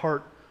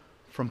apart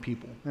from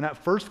people. And at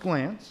first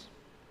glance,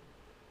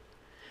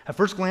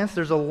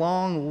 there's a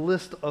long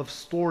list of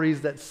stories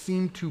that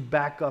seem to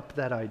back up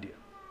that idea.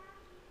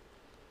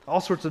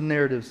 All sorts of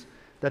narratives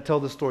that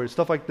tell the story.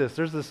 Stuff like this.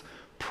 There's this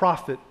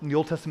prophet in the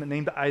Old Testament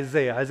named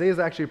Isaiah. Isaiah is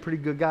actually a pretty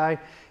good guy,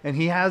 and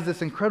he has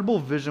this incredible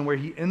vision where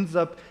he ends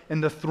up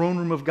in the throne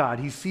room of God.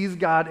 He sees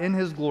God in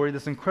his glory,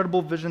 this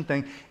incredible vision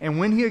thing, and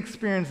when he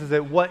experiences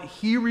it, what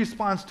he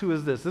responds to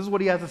is this. This is what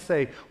he has to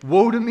say.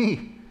 Woe to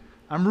me,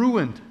 I'm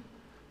ruined,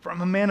 for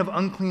I'm a man of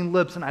unclean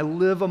lips, and I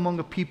live among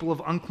a people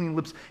of unclean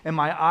lips, and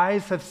my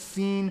eyes have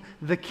seen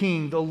the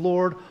King, the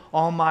Lord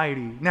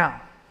Almighty.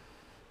 Now,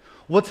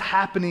 what's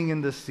happening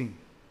in this scene?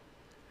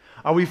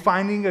 Are we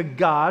finding a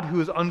God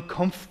who is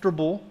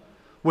uncomfortable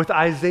with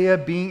Isaiah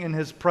being in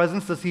his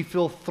presence? Does he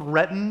feel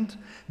threatened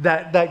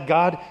that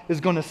God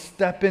is going to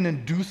step in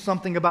and do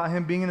something about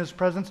him being in his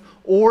presence?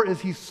 Or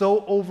is he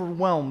so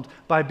overwhelmed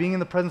by being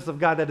in the presence of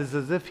God that it's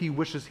as if he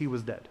wishes he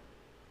was dead?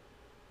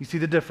 You see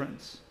the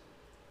difference?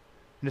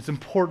 And it's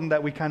important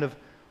that we kind of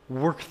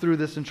work through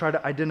this and try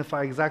to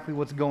identify exactly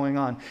what's going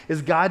on.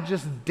 Is God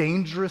just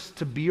dangerous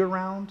to be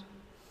around?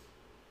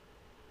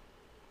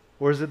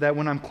 Or is it that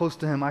when I'm close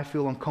to him, I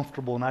feel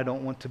uncomfortable and I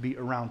don't want to be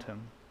around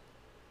him?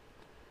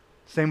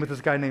 Same with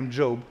this guy named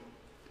Job.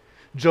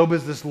 Job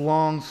is this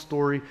long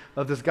story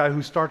of this guy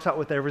who starts out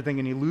with everything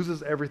and he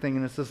loses everything.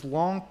 And it's this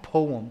long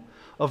poem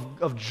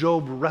of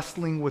Job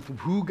wrestling with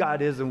who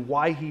God is and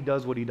why he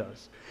does what he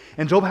does.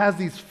 And Job has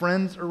these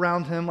friends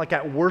around him. Like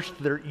at worst,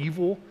 they're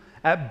evil.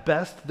 At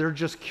best, they're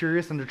just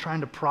curious and they're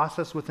trying to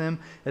process with him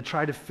and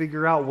try to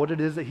figure out what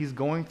it is that he's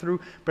going through.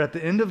 But at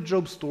the end of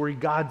Job's story,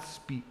 God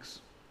speaks.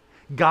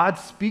 God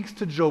speaks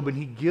to Job and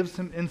he gives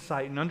him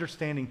insight and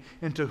understanding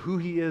into who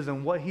he is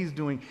and what he's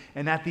doing.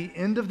 And at the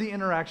end of the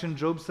interaction,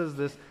 Job says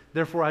this,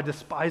 therefore I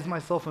despise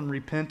myself and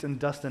repent in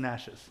dust and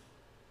ashes.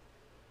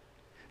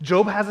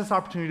 Job has this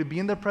opportunity to be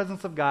in the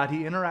presence of God. He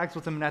interacts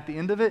with him, and at the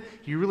end of it,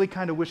 he really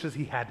kind of wishes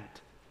he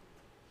hadn't.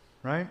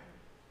 Right?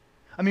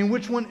 I mean,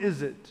 which one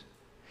is it?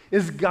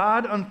 Is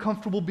God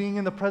uncomfortable being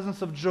in the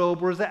presence of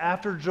Job, or is it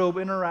after Job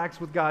interacts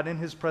with God in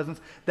his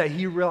presence that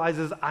he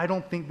realizes, I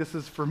don't think this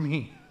is for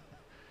me?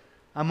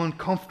 I'm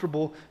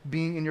uncomfortable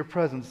being in your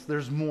presence.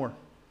 There's more.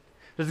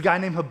 There's a guy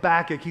named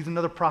Habakkuk. He's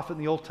another prophet in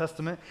the Old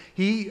Testament.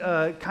 He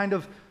kind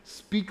of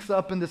speaks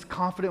up in this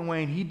confident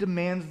way, and he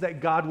demands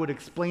that God would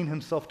explain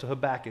himself to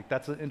Habakkuk.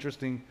 That's an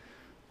interesting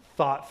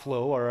thought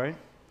flow, all right?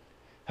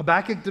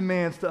 Habakkuk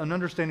demands an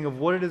understanding of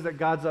what it is that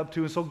God's up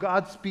to, and so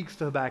God speaks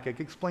to Habakkuk,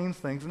 explains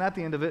things, and at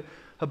the end of it,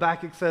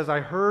 Habakkuk says,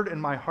 I heard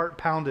and my heart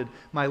pounded,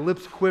 my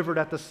lips quivered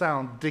at the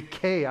sound.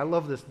 Decay, I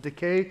love this,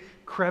 decay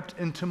crept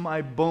into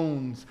my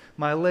bones,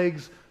 my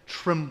legs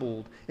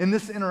trembled. In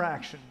this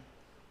interaction,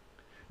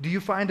 do you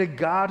find a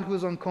God who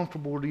is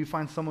uncomfortable, or do you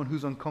find someone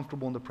who's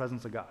uncomfortable in the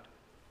presence of God?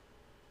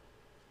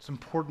 It's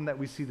important that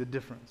we see the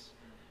difference.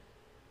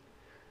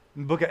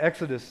 In the book of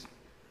Exodus,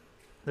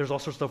 there's all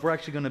sorts of stuff. We're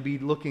actually going to be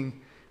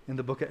looking in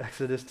the book of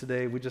Exodus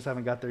today. We just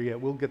haven't got there yet.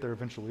 We'll get there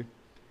eventually.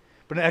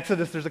 But in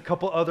Exodus, there's a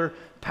couple other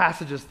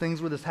passages,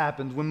 things where this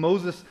happens. When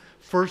Moses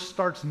first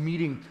starts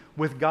meeting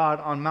with God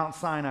on Mount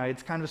Sinai,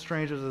 it's kind of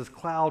strange. There's this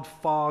cloud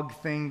fog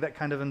thing that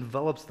kind of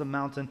envelops the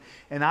mountain.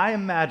 And I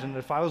imagine that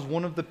if I was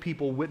one of the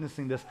people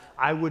witnessing this,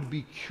 I would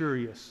be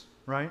curious,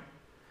 right?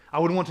 I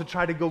would want to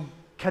try to go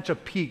catch a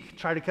peek,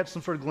 try to catch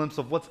some sort of glimpse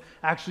of what's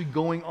actually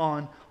going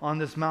on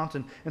this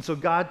mountain. And so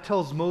God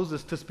tells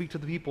Moses to speak to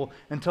the people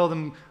and tell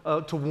them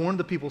to warn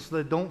the people so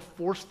that they don't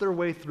force their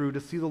way through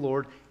to see the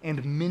Lord,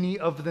 and many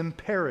of them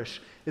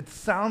perish. It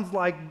sounds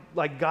like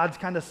God's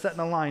kind of setting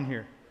a line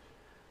here.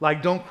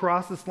 Like, don't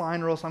cross this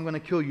line or else I'm going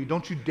to kill you.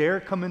 Don't you dare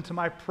come into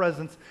my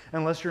presence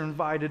unless you're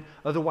invited.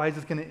 Otherwise,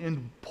 it's going to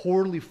end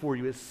poorly for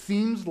you. It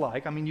seems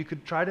like, you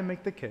could try to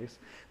make the case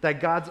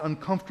that God's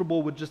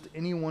uncomfortable with just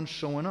anyone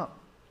showing up.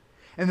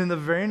 And then the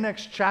very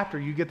next chapter,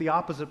 you get the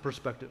opposite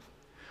perspective,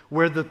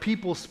 where the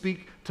people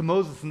speak to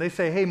Moses and they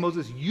say, hey,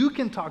 Moses, you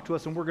can talk to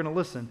us and we're going to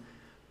listen,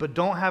 but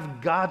don't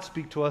have God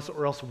speak to us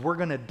or else we're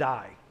going to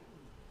die.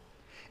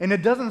 And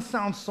it doesn't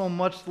sound so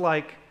much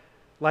like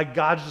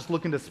God's just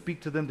looking to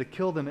speak to them to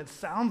kill them. It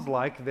sounds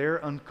like they're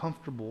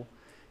uncomfortable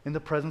in the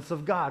presence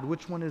of God.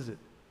 Which one is it?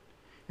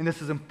 And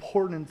this is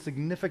important and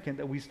significant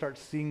that we start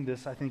seeing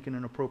this, I think, in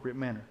an appropriate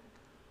manner.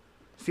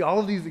 See, all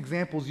of these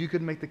examples, you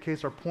could make the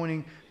case, are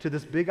pointing to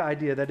this big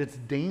idea that it's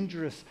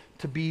dangerous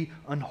to be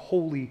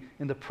unholy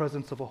in the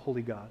presence of a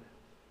holy God.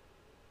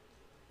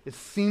 It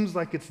seems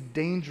like it's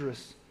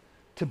dangerous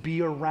to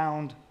be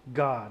around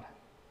God.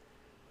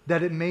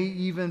 That it may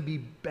even be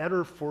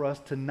better for us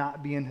to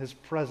not be in his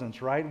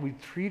presence, right? We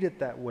treat it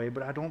that way,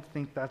 but I don't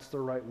think that's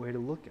the right way to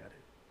look at it.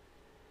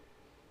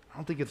 I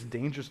don't think it's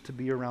dangerous to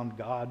be around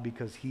God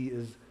because he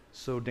is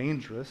so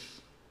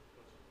dangerous,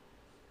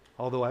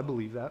 although I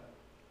believe that.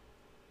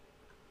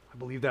 I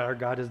believe that our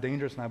God is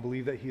dangerous, and I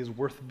believe that he is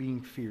worth being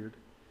feared.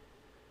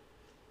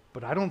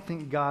 But I don't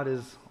think God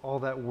is all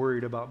that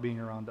worried about being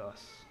around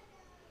us.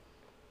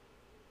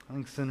 I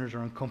think sinners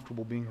are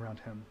uncomfortable being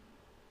around him.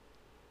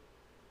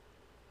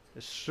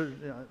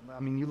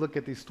 You look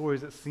at these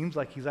stories, it seems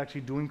like he's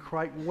actually doing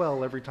quite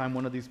well every time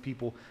one of these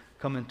people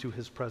come into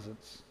his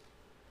presence.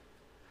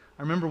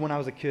 I remember when I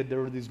was a kid,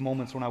 there were these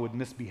moments when I would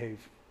misbehave.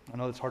 I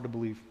know that's hard to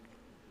believe,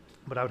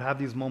 but I would have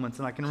these moments,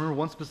 and I can remember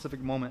one specific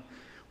moment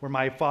where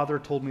my father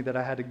told me that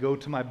I had to go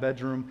to my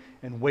bedroom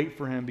and wait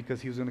for him because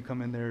he was going to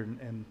come in there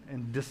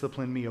and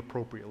discipline me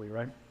appropriately,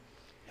 right?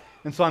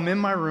 And so I'm in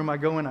my room, I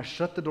go in, I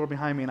shut the door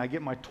behind me, and I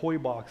get my toy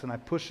box and I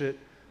push it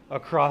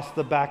across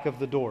the back of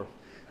the door.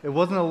 It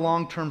wasn't a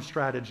long-term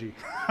strategy,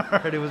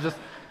 right? It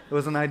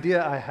was an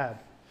idea I had.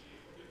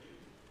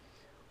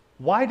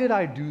 Why did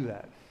I do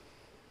that?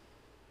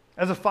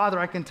 As a father,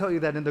 I can tell you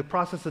that in the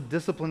process of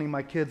disciplining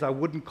my kids, I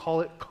wouldn't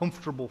call it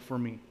comfortable for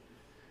me.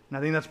 And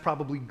I think that's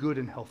probably good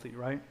and healthy,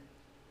 right?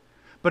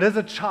 But as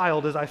a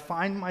child, as I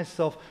find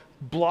myself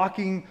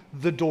blocking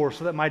the door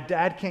so that my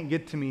dad can't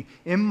get to me,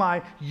 in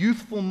my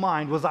youthful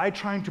mind, was I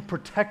trying to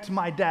protect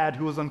my dad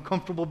who was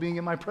uncomfortable being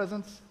in my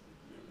presence?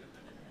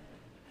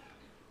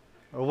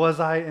 Or was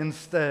I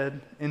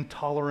instead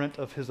intolerant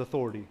of his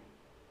authority?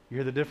 You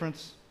hear the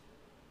difference?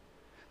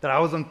 That I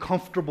was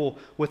uncomfortable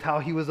with how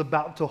he was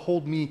about to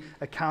hold me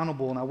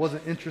accountable, and I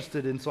wasn't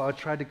interested in, so I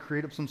tried to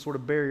create up some sort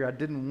of barrier. I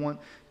didn't want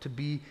to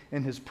be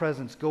in his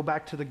presence. Go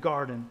back to the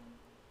garden.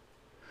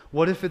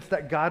 What if it's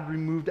that God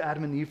removed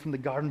Adam and Eve from the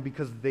garden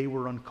because they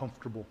were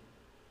uncomfortable?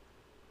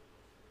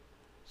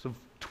 So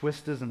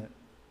twist, isn't it?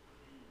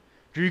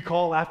 Do you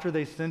recall after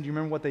they sinned, do you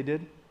remember what they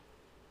did?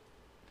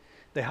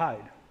 They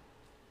hide.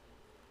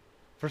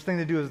 First thing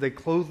they do is they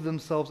clothe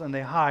themselves and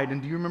they hide.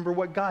 And do you remember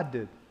what God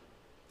did?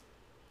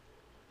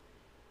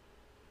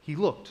 He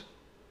looked.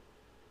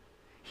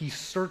 He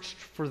searched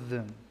for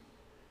them.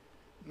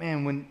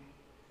 Man,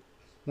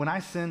 when I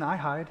sin, I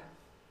hide.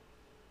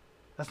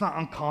 That's not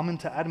uncommon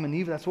to Adam and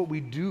Eve. That's what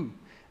we do.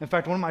 In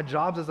fact, one of my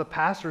jobs as a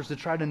pastor is to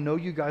try to know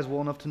you guys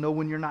well enough to know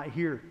when you're not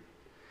here.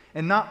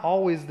 And not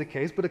always the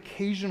case, but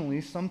occasionally,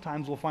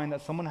 sometimes we'll find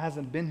that someone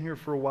hasn't been here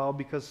for a while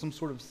because some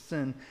sort of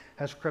sin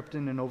has crept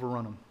in and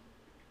overrun them.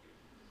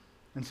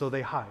 And so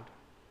they hide.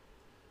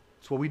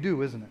 It's what we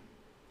do, isn't it?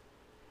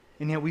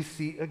 And yet we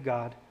see a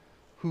God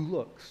who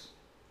looks,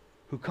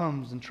 who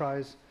comes and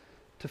tries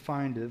to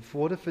find it.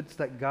 What if it's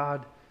that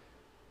God,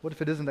 what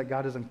if it isn't that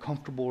God is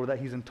uncomfortable or that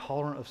he's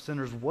intolerant of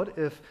sinners? What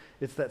if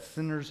it's that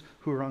sinners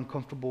who are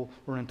uncomfortable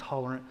or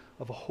intolerant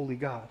of a holy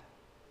God?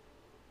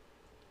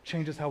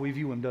 Changes how we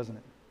view him, doesn't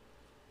it?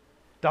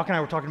 Doc and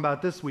I were talking about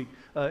it this week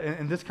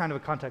in this kind of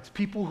a context.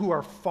 People who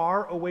are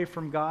far away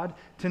from God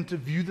tend to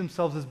view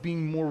themselves as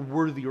being more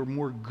worthy or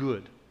more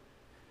good.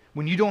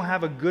 When you don't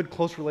have a good,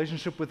 close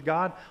relationship with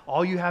God,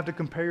 all you have to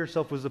compare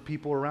yourself with the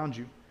people around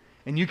you.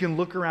 And you can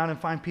look around and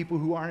find people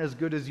who aren't as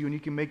good as you, and you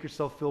can make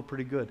yourself feel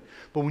pretty good.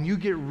 But when you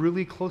get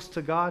really close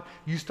to God,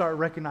 you start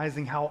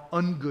recognizing how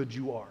ungood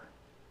you are.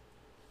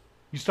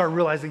 You start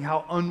realizing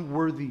how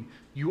unworthy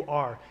you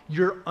are.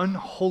 Your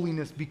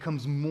unholiness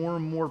becomes more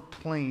and more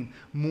plain,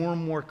 more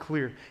and more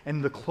clear.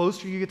 And the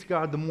closer you get to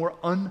God, the more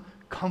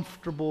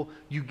uncomfortable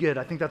you get.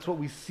 I think that's what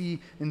we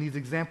see in these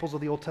examples of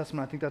the Old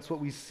Testament. I think that's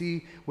what we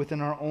see within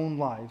our own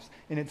lives.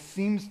 And it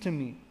seems to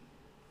me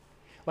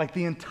like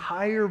the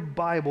entire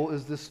Bible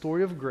is this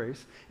story of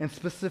grace, and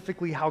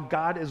specifically how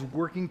God is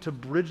working to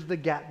bridge the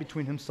gap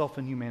between himself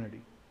and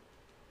humanity.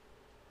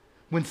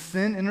 When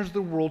sin enters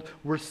the world,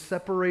 we're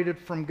separated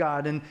from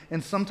God.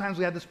 And sometimes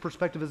we have this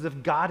perspective as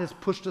if God has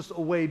pushed us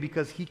away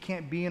because he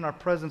can't be in our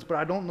presence, but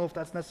I don't know if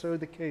that's necessarily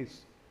the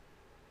case.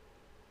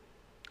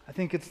 I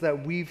think it's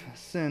that we've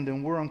sinned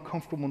and we're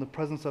uncomfortable in the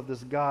presence of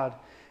this God,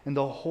 and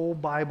the whole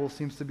Bible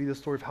seems to be the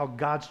story of how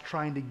God's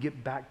trying to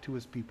get back to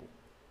his people.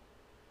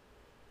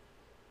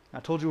 I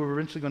told you we're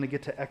eventually going to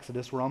get to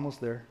Exodus. We're almost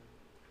there.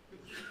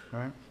 All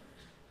right?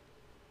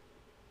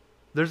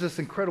 There's this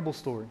incredible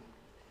story,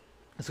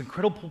 this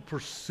incredible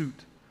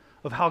pursuit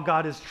of how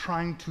God is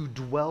trying to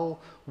dwell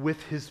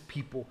with his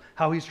people,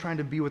 how he's trying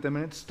to be with them.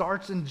 And it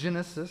starts in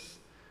Genesis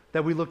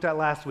that we looked at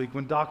last week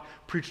when Doc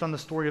preached on the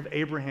story of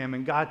Abraham.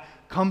 And God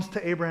comes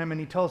to Abraham and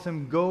he tells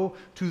him, go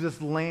to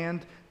this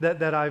land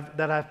that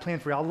I've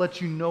planned for you. I'll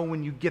let you know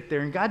when you get there.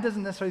 And God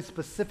doesn't necessarily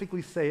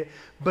specifically say it,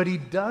 but he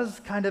does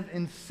kind of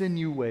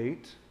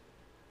insinuate,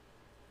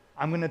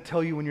 I'm going to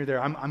tell you when you're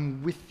there.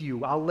 I'm with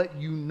you. I'll let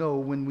you know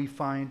when we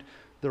find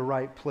the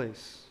right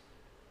place.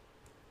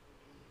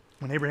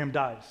 When Abraham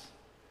dies,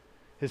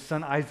 his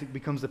son Isaac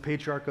becomes the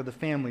patriarch of the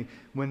family.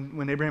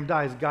 When Abraham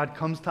dies, God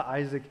comes to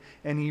Isaac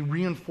and he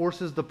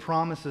reinforces the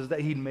promises that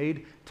he'd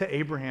made to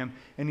Abraham.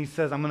 And he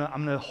says, I'm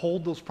gonna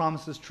hold those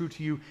promises true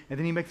to you. And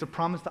then he makes a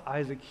promise to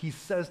Isaac. He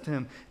says to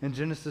him in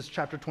Genesis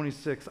chapter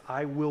 26,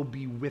 I will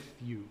be with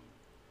you.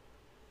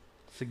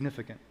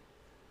 Significant.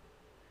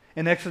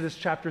 In Exodus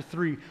chapter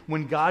 3,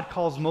 when God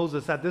calls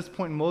Moses, at this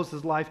point in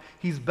Moses' life,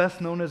 he's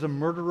best known as a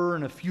murderer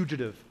and a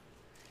fugitive.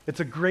 It's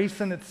a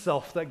grace in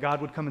itself that God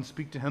would come and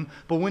speak to him.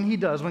 But when he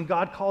does, when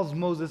God calls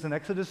Moses in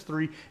Exodus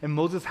 3, and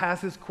Moses has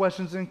his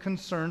questions and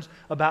concerns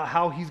about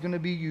how he's going to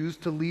be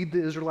used to lead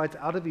the Israelites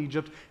out of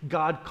Egypt,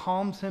 God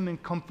calms him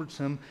and comforts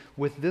him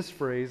with this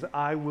phrase,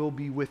 I will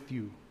be with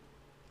you.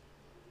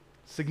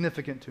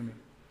 Significant to me.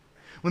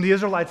 When the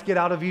Israelites get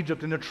out of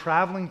Egypt and they're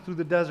traveling through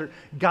the desert,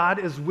 God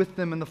is with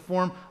them in the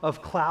form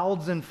of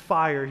clouds and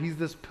fire. He's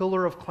this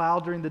pillar of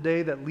cloud during the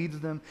day that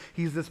leads them.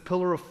 He's this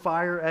pillar of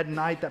fire at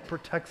night that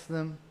protects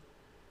them.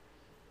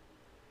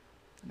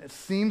 And it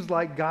seems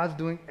like God's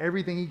doing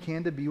everything he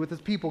can to be with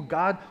his people.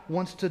 God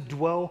wants to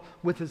dwell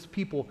with his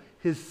people,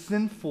 his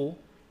sinful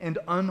and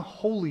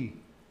unholy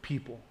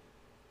people.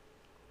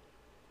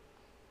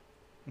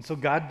 And so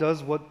God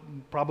does what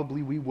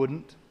probably we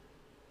wouldn't.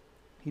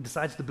 He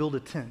decides to build a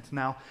tent.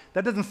 Now,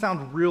 that doesn't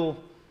sound real,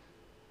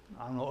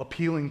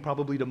 appealing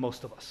probably to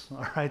most of us,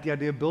 all right, the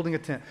idea of building a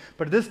tent.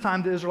 But at this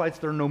time, the Israelites,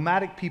 they're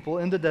nomadic people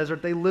in the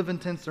desert. They live in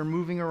tents. They're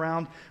moving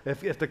around.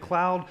 If the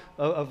cloud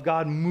of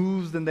God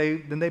moves, then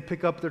they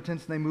pick up their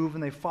tents and they move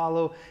and they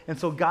follow. And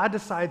so God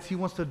decides he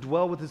wants to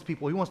dwell with his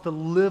people. He wants to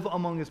live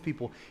among his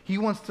people. He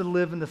wants to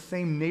live in the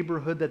same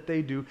neighborhood that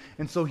they do.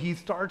 And so he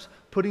starts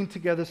putting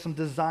together some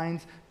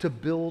designs to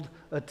build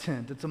a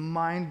tent. It's a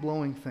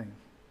mind-blowing thing.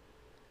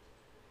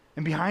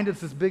 And behind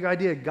it's this big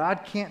idea.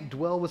 God can't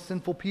dwell with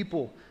sinful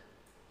people,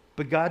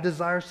 but God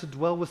desires to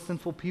dwell with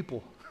sinful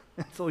people.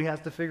 And so he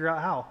has to figure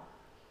out how.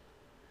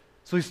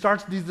 So he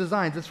starts these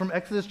designs. It's from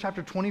Exodus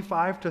chapter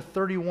 25 to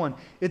 31.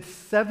 It's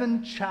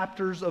 7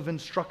 chapters of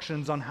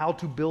instructions on how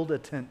to build a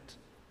tent.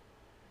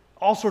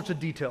 All sorts of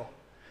detail.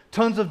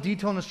 Tons of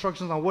detailed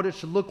instructions on what it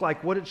should look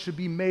like, what it should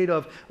be made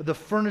of, the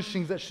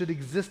furnishings that should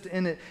exist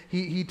in it.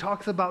 He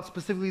talks about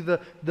specifically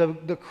the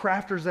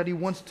crafters that he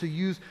wants to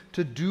use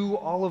to do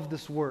all of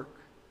this work.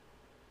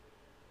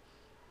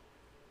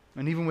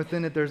 And even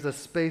within it, there's a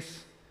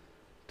space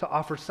to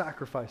offer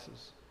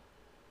sacrifices.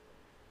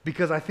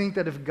 Because I think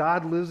that if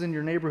God lives in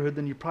your neighborhood,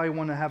 then you probably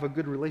want to have a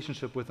good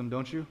relationship with him,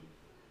 don't you?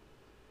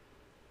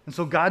 And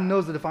so God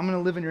knows that if I'm going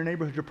to live in your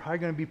neighborhood, you're probably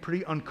going to be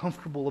pretty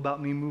uncomfortable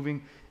about me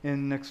moving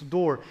in next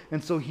door.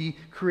 And so he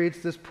creates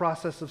this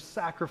process of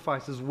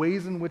sacrifices,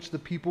 ways in which the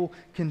people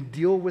can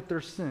deal with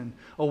their sin,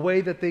 a way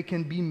that they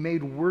can be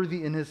made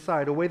worthy in his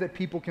sight, a way that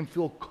people can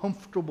feel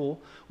comfortable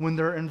when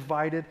they're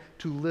invited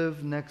to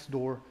live next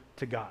door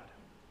to God.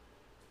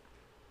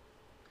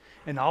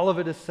 And all of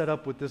it is set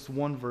up with this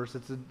one verse.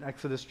 It's in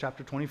Exodus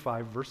chapter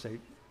 25, verse 8,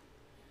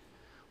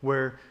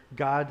 where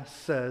God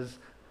says,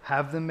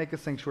 have them make a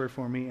sanctuary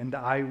for me, and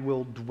I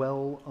will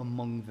dwell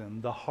among them.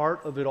 The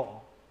heart of it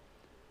all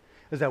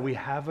is that we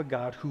have a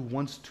God who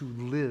wants to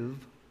live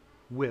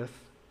with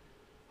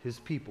his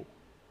people.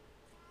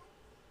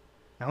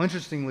 Now,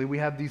 interestingly, we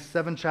have these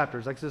 7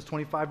 chapters, Exodus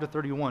 25 to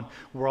 31,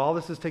 where all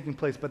this is taking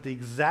place, but at the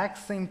exact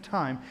same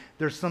time,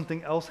 there's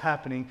something else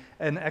happening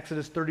in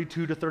Exodus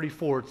 32 to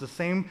 34. It's the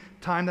same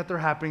time that they're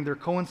happening. They're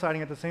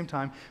coinciding at the same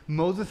time.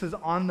 Moses is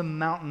on the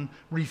mountain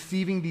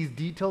receiving these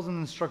details and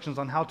instructions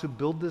on how to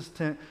build this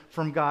tent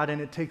from God,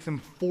 and it takes him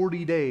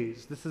 40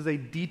 days. This is a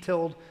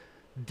detailed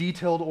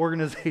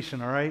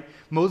organization, all right?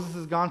 Moses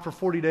is gone for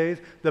 40 days.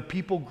 The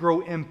people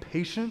grow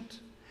impatient.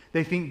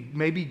 They think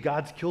maybe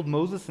God's killed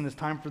Moses and it's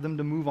time for them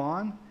to move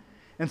on.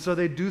 And so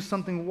they do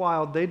something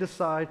wild. They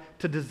decide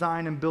to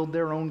design and build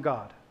their own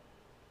God.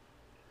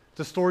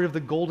 It's a story of the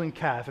golden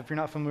calf. If you're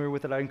not familiar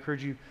with it, I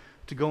encourage you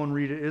to go and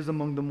read it. It is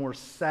among the more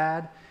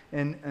sad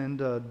and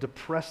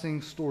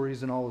depressing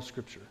stories in all of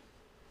Scripture.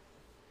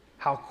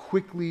 How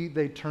quickly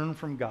they turn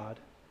from God.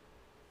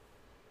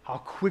 How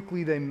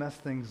quickly they mess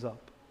things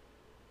up.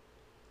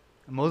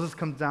 And Moses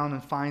comes down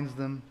and finds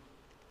them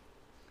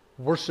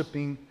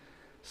worshiping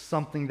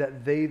something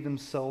that they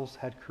themselves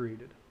had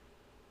created.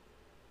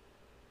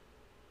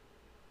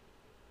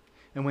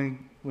 And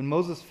when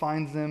Moses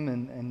finds them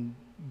and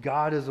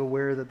God is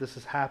aware that this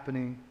is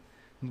happening,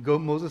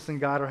 Moses and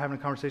God are having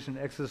a conversation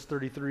in Exodus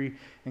 33,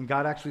 and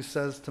God actually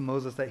says to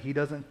Moses that he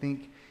doesn't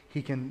think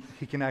he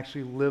can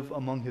actually live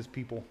among his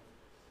people.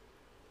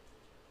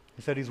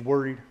 He said he's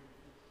worried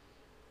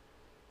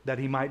that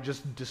he might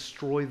just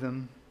destroy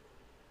them.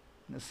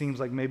 And it seems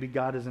like maybe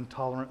God is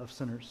intolerant of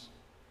sinners.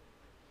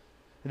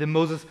 And then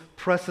Moses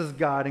presses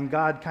God, and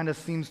God kind of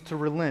seems to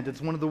relent. It's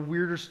one of the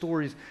weirder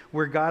stories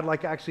where God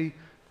actually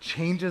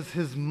changes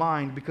his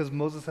mind because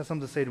Moses has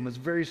something to say to him. It's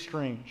very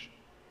strange.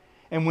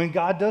 And when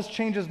God does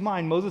change his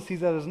mind, Moses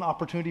sees that as an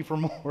opportunity for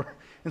more.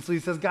 And so he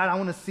says, God, I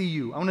want to see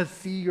you. I want to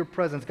see your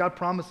presence. God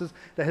promises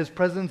that his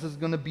presence is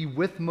going to be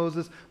with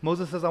Moses.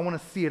 Moses says, I want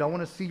to see it. I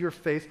want to see your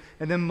face.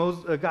 And then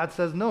God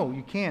says, no,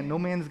 you can't. No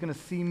man is going to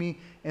see me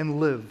and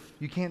live.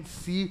 You can't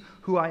see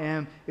who I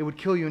am. It would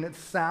kill you. And it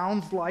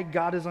sounds like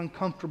God is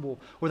uncomfortable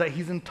or that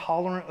he's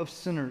intolerant of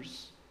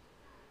sinners.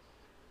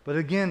 But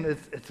again,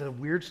 it's a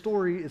weird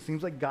story. It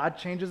seems like God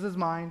changes his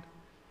mind.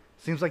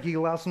 Seems like he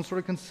allows some sort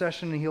of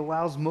concession, and he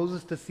allows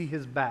Moses to see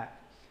his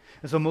back.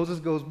 And so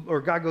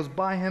God goes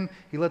by him.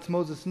 He lets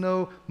Moses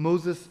know.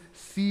 Moses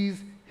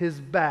sees his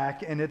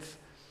back, and it's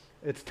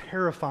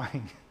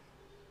terrifying.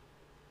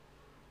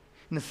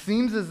 And it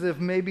seems as if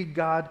maybe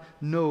God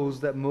knows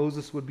that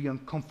Moses would be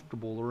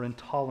uncomfortable or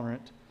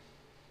intolerant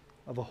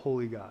of a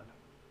holy God.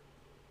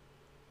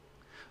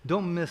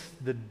 Don't miss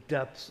the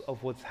depths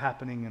of what's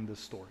happening in this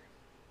story,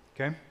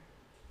 okay?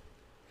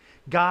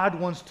 God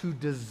wants to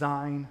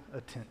design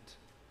a tent.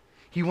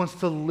 He wants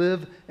to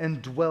live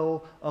and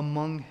dwell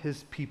among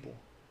his people.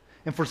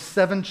 And for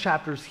 7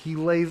 chapters, he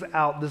lays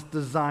out this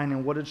design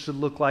and what it should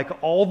look like.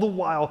 All the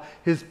while,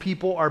 his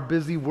people are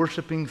busy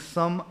worshiping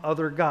some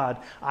other God.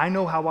 I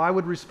know how I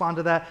would respond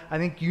to that. I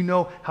think you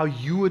know how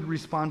you would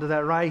respond to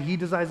that, right? He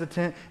designs a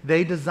tent.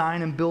 They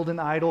design and build an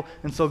idol.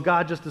 And so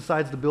God just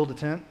decides to build a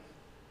tent.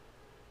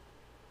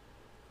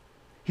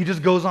 He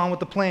just goes on with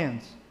the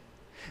plans.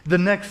 The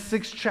next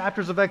 6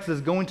 chapters of Exodus,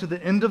 going to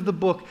the end of the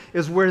book,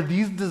 is where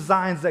these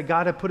designs that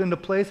God had put into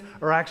place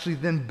are actually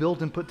then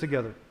built and put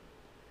together.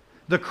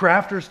 The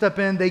crafters step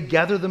in, they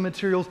gather the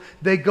materials,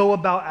 they go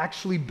about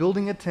actually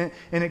building a tent,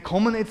 and it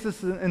culminates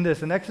in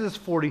this. In Exodus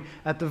 40,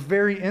 at the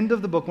very end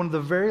of the book, one of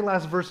the very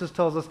last verses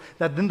tells us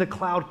that then the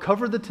cloud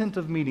covered the tent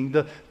of meeting,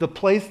 the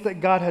place that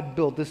God had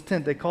built, this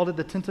tent, they called it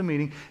the tent of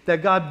meeting,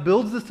 that God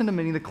builds this tent of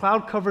meeting, the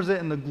cloud covers it,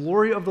 and the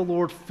glory of the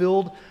Lord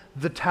filled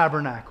the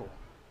tabernacle.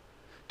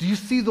 Do you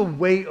see the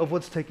weight of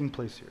what's taking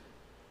place here?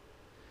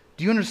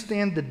 Do you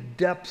understand the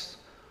depths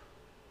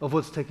of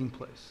what's taking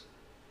place?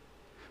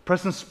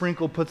 Preston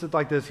Sprinkle puts it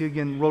like this. He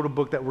again wrote a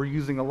book that we're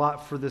using a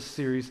lot for this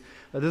series.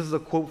 This is a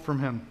quote from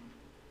him.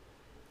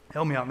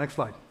 Help me out. Next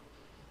slide.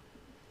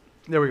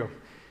 There we go.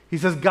 He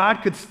says,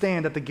 God could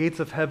stand at the gates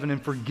of heaven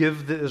and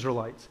forgive the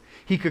Israelites.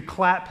 He could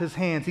clap his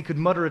hands. He could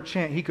mutter a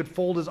chant. He could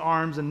fold his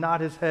arms and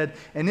nod his head.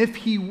 And if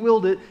he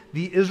willed it,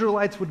 the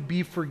Israelites would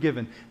be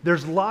forgiven.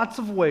 There's lots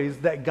of ways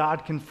that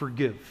God can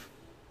forgive.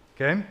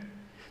 Okay?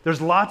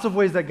 There's lots of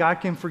ways that God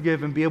can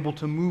forgive and be able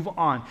to move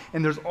on.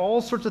 And there's all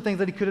sorts of things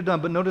that he could have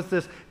done. But notice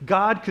this.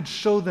 God could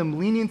show them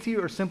leniency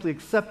or simply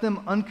accept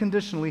them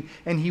unconditionally,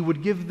 and he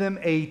would give them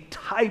a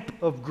type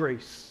of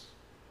grace.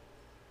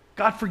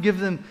 God forgive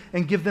them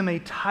and give them a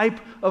type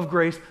of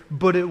grace,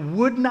 but it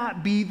would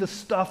not be the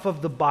stuff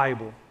of the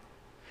Bible.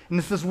 And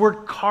it's this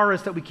word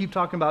charis that we keep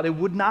talking about. It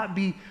would not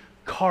be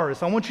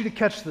charis. I want you to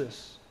catch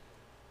this.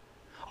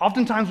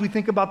 Oftentimes we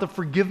think about the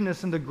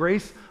forgiveness and the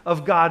grace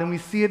of God, and we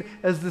see it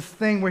as this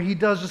thing where he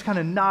does just kind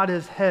of nod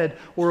his head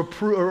or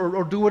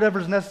do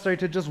whatever's necessary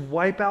to just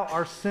wipe out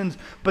our sins.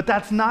 But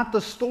that's not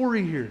the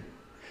story here.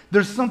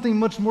 There's something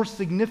much more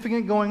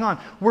significant going on.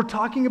 We're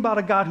talking about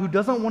a God who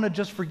doesn't want to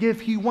just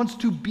forgive. He wants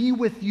to be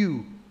with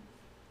you.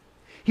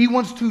 He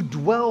wants to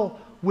dwell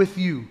with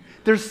you.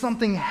 There's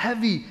something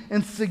heavy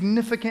and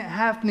significant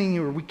happening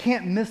here. We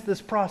can't miss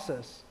this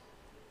process.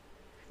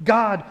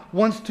 God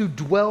wants to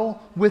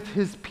dwell with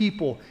his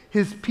people.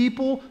 His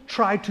people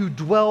try to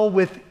dwell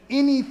with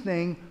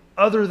anything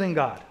other than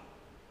God.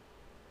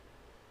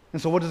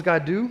 And so what does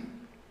God do?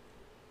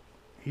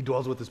 He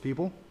dwells with his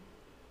people.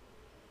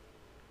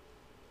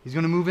 He's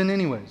going to move in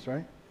anyways,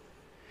 right?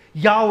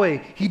 Yahweh,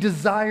 he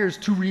desires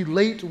to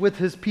relate with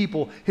his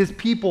people. His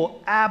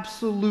people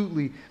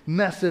absolutely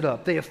mess it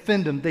up. They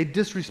offend him. They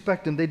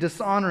disrespect him. They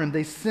dishonor him.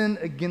 They sin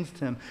against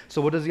him.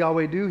 So what does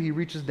Yahweh do? He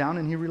reaches down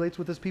and he relates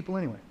with his people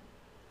anyway.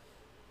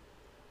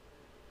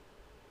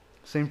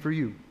 Same for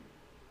you.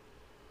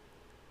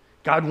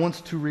 God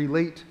wants to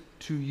relate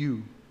to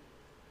you,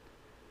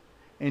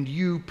 and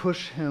you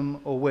push him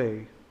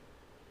away,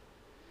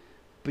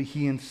 but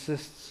he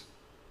insists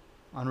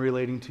on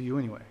relating to you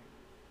anyway.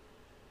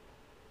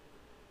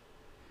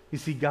 You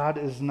see, God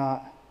is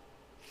not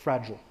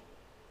fragile.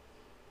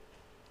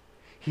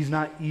 He's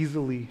not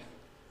easily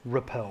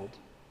repelled.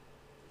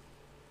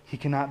 He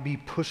cannot be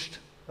pushed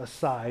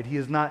aside. He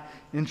is not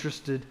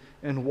interested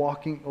in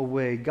walking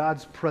away.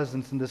 God's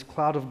presence in this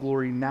cloud of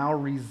glory now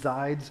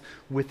resides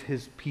with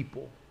his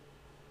people.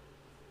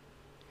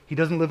 He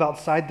doesn't live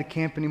outside the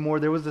camp anymore.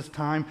 There was this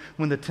time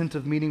when the tent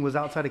of meeting was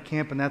outside of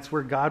camp, and that's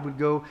where God would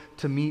go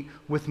to meet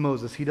with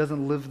Moses. He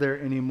doesn't live there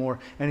anymore.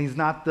 And he's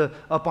not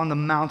up on the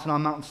mountain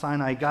on Mount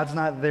Sinai. God's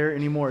not there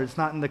anymore. It's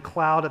not in the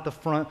cloud at the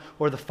front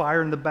or the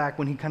fire in the back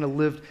when he kind of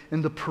lived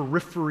in the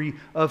periphery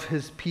of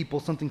his people.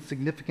 Something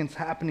significant's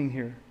happening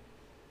here.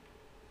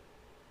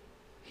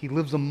 He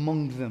lives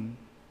among them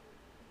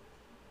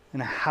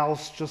in a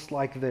house just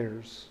like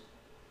theirs.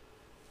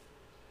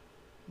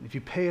 If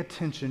you pay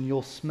attention,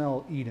 you'll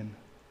smell Eden.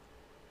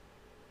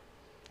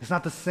 It's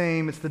not the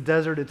same. It's the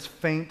desert. It's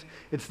faint.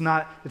 It's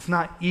not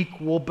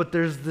equal, but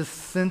there's this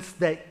sense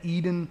that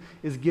Eden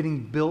is getting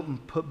built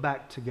and put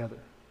back together.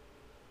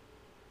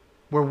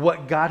 Where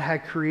what God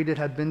had created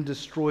had been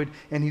destroyed,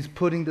 and he's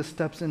putting the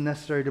steps in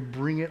necessary to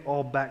bring it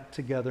all back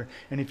together.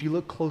 And if you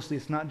look closely,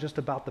 it's not just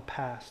about the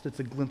past.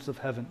 It's a glimpse of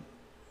heaven.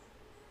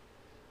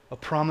 A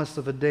promise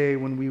of a day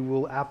when we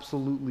will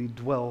absolutely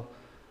dwell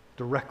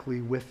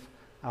directly with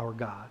our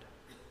God.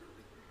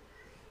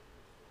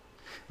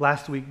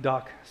 Last week,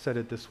 Doc said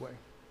it this way.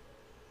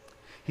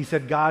 He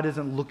said, God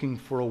isn't looking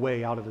for a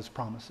way out of his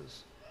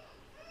promises.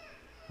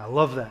 I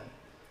love that.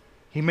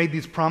 He made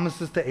these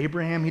promises to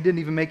Abraham. He didn't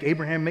even make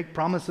Abraham make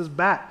promises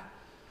back.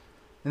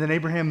 And then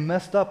Abraham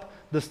messed up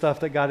the stuff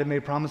that God had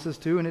made promises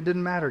to, and it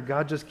didn't matter.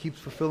 God just keeps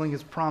fulfilling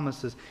his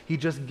promises. He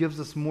just gives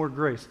us more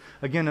grace.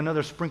 Again,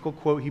 another sprinkle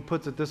quote, he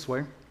puts it this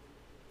way.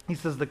 He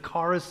says, the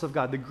charis of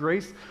God, the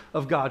grace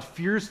of God,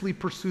 fiercely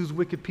pursues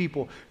wicked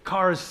people.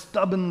 Charis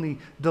stubbornly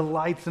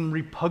delights in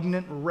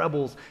repugnant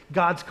rebels.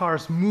 God's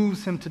charis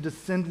moves him to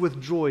descend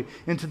with joy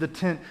into the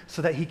tent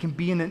so that he can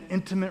be in an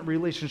intimate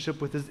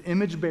relationship with his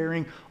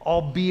image-bearing,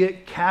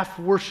 albeit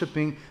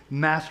calf-worshipping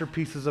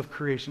masterpieces of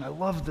creation. I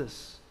love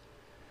this.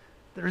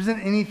 There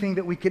isn't anything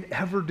that we could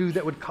ever do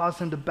that would cause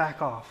him to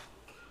back off.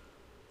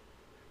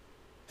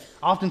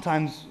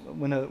 Oftentimes,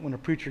 when a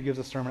preacher gives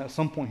a sermon, at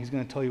some point he's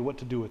going to tell you what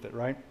to do with it,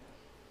 right?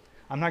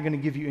 I'm not going to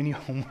give you any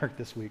homework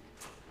this week.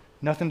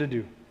 Nothing to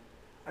do.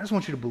 I just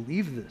want you to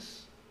believe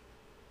this.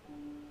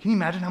 Can you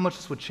imagine how much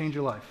this would change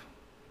your life?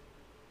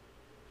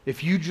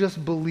 If you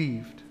just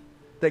believed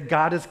that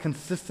God is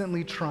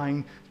consistently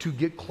trying to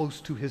get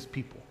close to his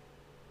people.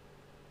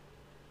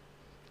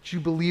 That you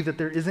believe that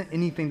there isn't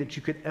anything that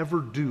you could ever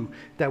do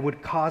that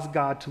would cause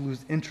God to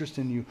lose interest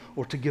in you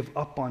or to give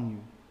up on you.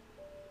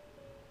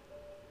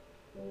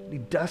 He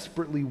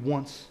desperately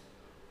wants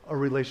a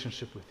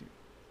relationship with you.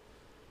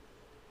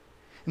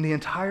 And the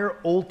entire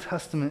Old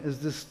Testament is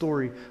this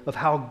story of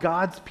how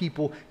God's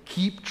people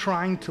keep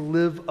trying to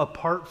live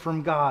apart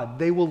from God.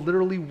 They will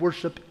literally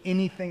worship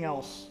anything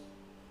else.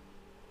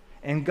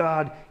 And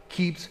God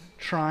keeps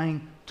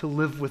trying to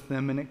live with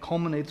them, and it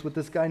culminates with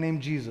this guy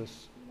named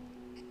Jesus.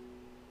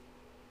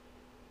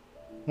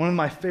 One of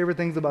my favorite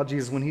things about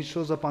Jesus when he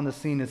shows up on the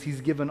scene is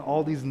he's given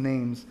all these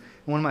names.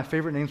 And one of my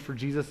favorite names for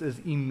Jesus is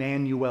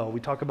Emmanuel. We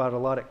talk about it a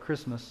lot at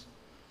Christmas.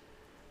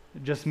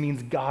 It just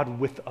means God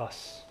with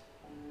us.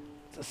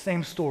 It's the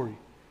same story.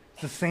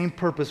 It's the same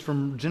purpose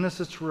from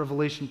Genesis to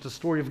Revelation. It's the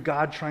story of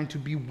God trying to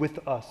be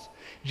with us.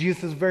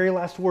 Jesus' very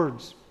last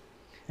words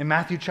in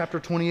Matthew chapter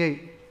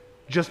 28,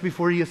 just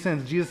before he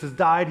ascends. Jesus has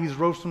died. He's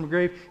rose from the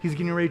grave. He's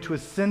getting ready to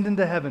ascend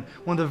into heaven.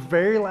 One of the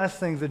very last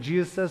things that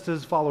Jesus says to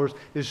his followers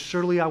is,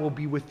 surely I will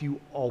be with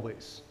you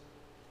always.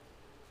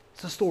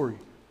 It's a story.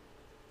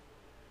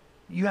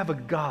 You have a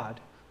God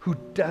who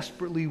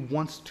desperately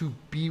wants to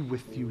be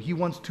with you. He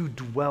wants to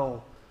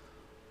dwell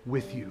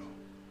with you.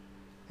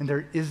 And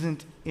there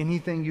isn't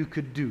anything you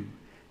could do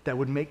that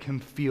would make him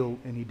feel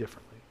any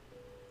differently.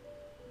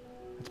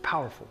 It's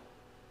powerful.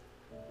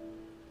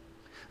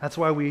 That's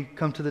why we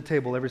come to the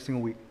table every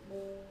single week.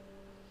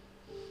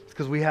 It's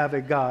because we have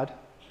a God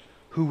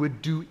who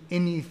would do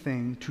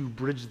anything to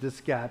bridge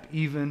this gap,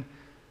 even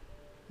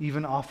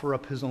offer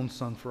up his own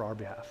son for our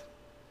behalf.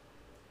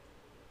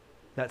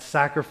 That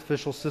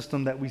sacrificial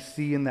system that we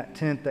see in that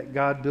tent that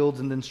God builds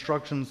and the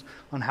instructions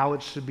on how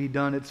it should be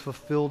done, it's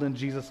fulfilled in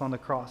Jesus on the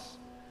cross.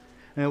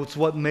 And it's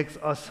what makes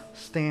us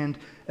stand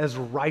as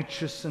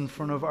righteous in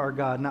front of our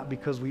God, not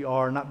because we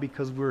are, not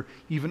because we're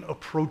even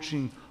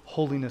approaching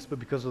holiness, but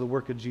because of the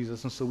work of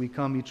Jesus. And so we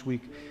come each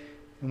week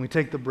and we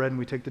take the bread and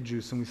we take the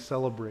juice and we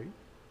celebrate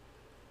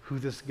who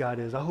this God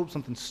is. I hope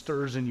something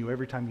stirs in you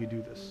every time you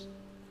do this.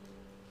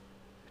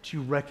 That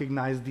you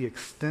recognize the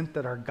extent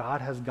that our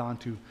God has gone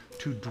to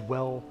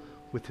dwell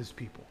with his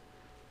people.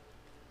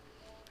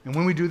 And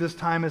when we do this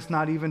time, it's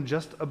not even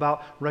just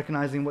about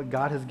recognizing what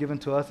God has given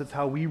to us, it's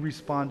how we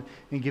respond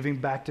in giving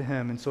back to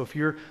him. And so if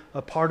you're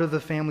a part of the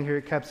family here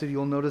at Cap City,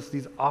 you'll notice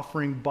these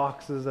offering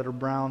boxes that are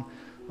brown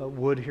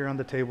wood here on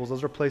the tables.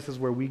 Those are places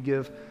where we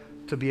give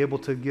to be able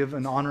to give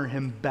and honor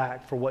him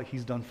back for what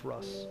he's done for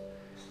us.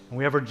 And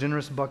we have our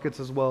generous buckets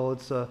as well.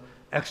 It's a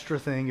extra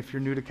thing. If you're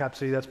new to Cap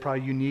City, that's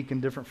probably unique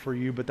and different for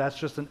you, but that's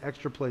just an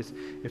extra place.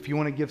 If you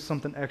want to give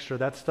something extra,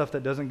 that's stuff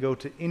that doesn't go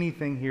to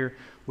anything here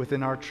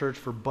within our church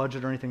for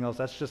budget or anything else.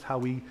 That's just how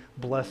we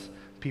bless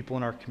people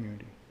in our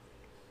community.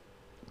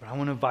 But I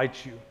want to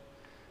invite you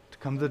to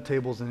come to the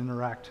tables and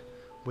interact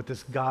with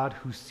this God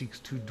who seeks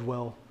to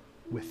dwell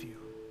with you.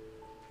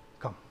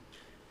 Come.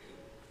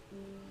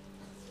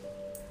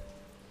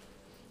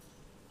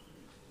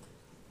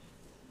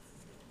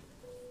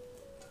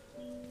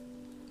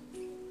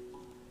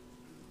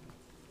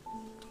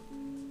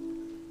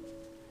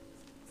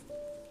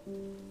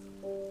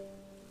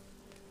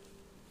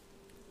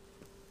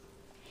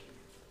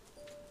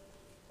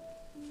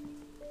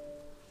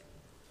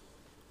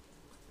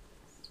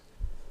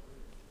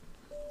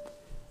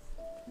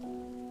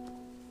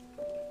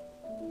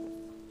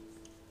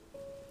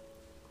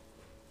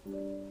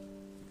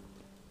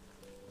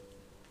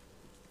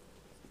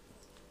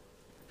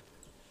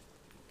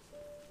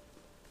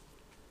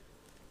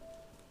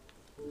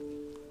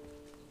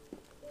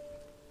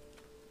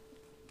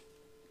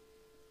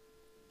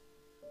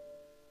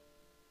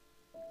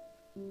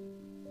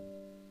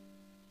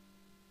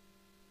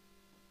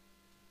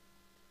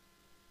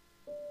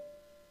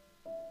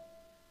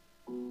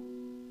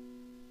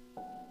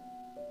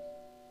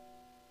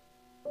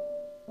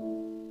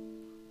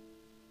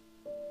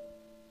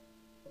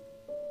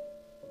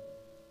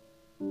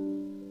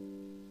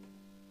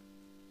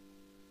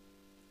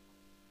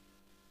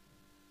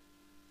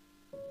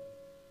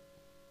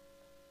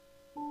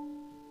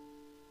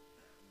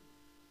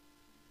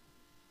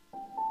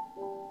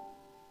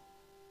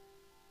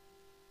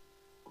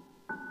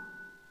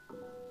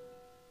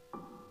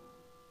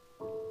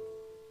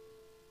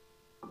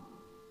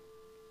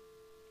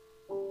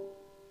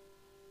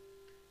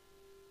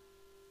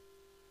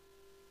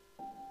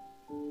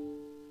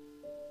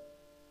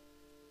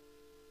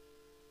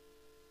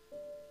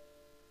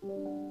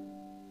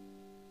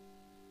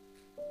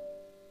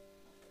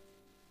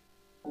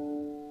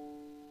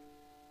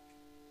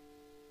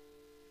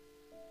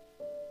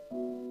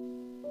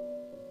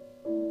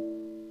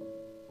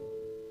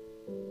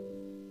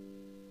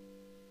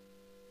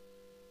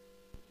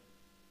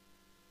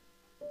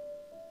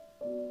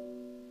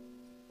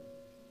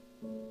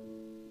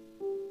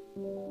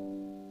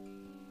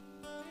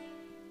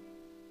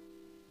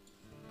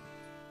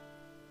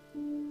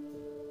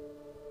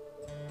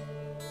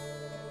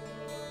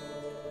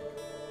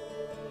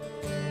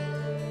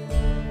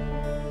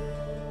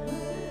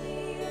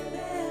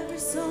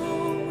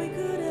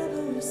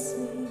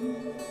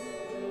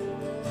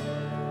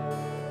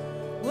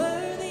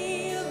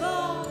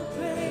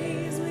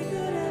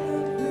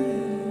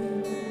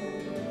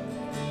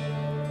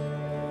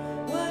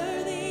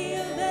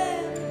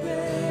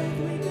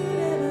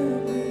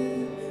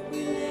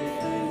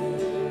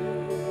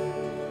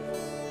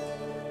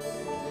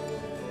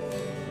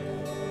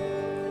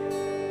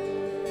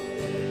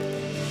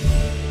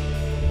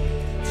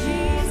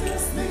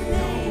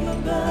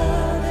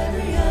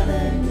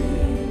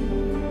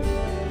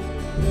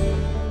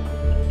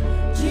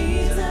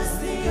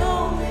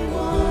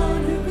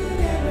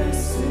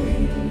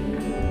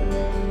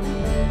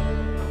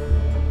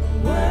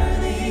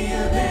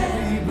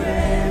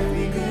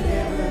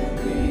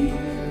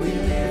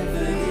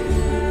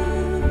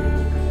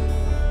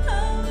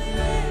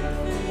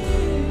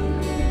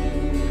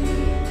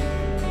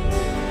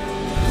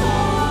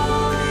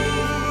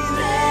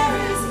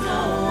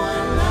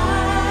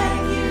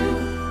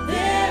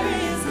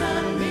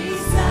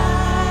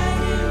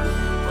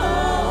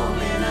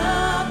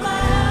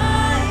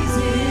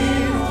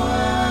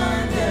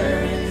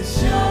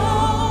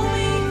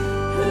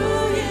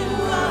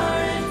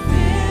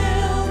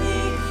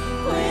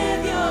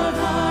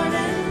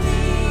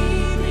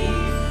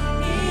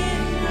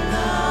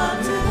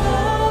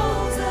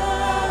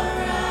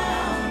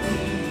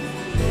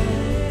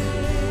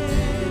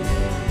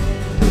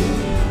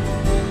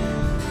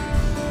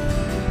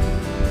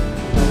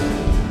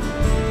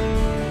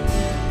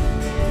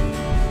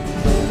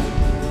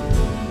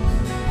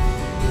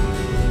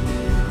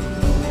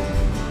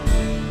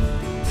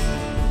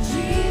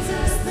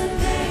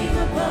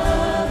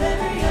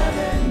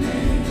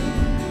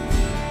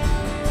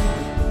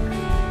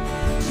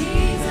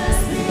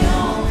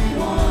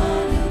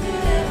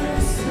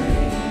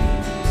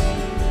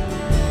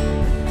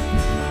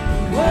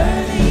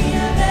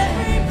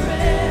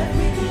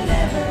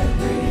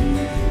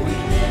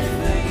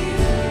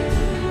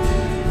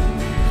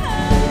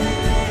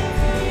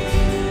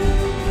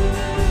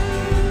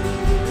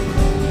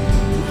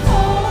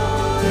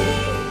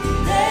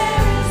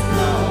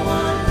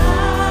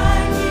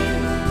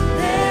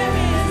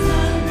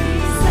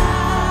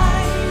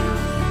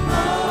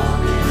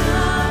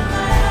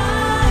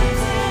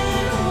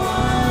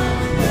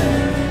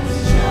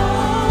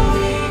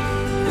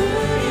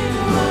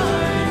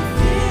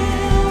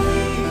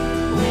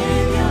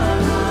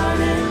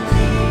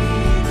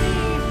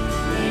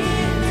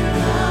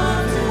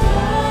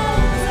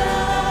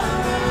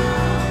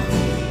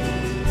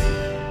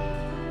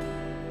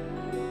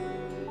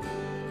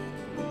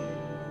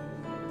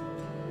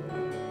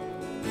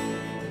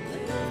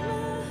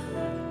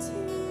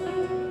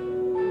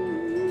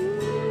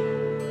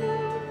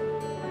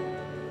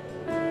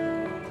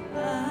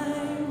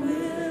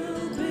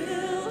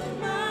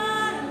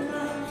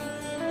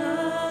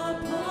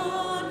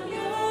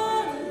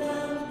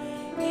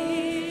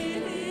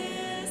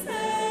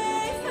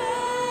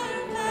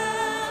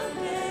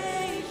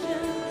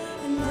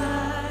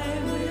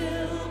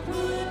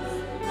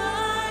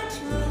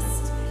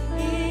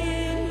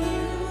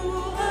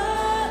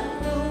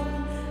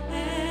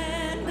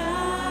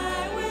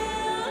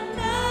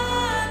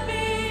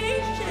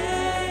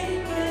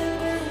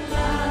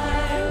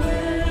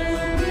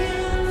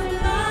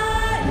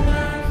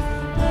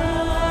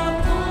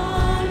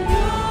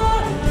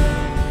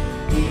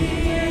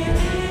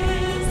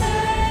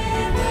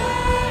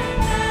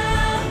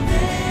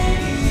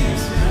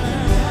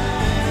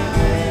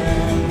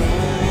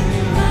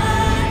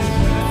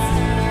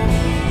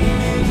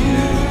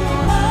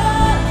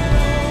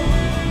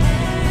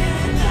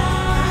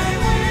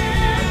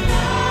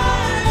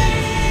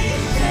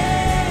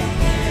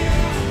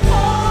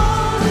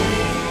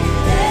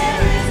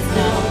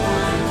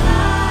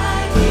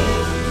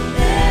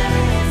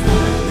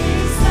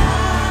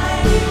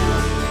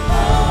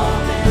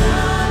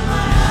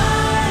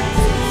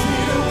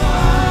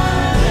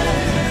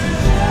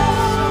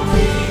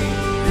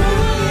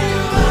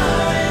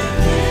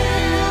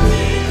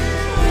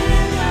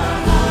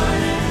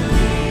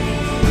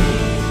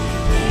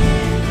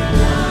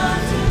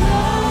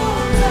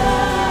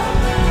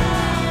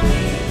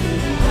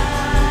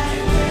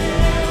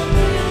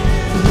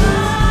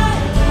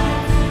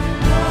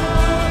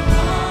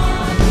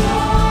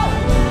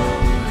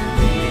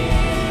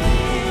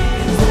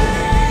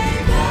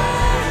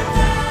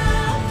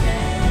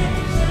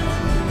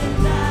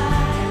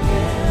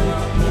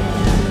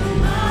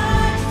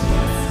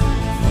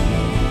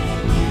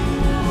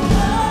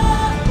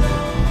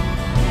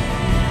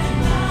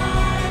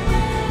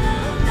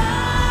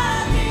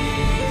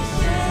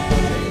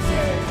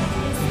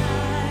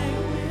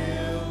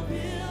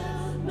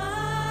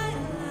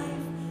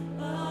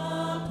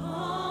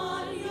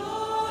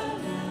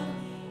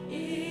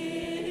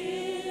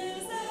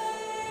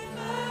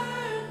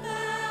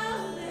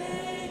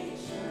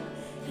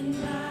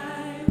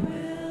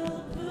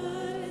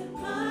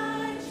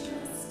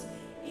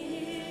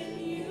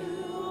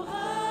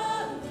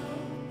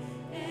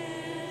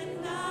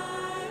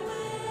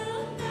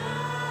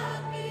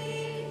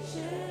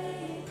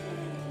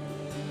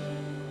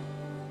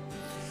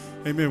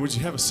 Amen. Would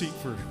you have a seat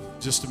for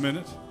just a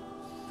minute?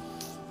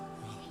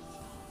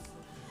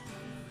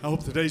 I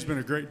hope today's been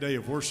a great day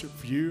of worship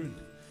for you. And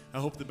I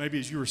hope that maybe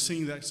as you were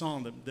singing that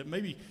song, that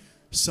maybe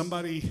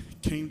somebody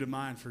came to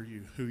mind for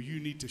you who you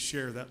need to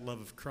share that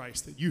love of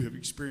Christ that you have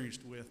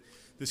experienced with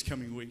this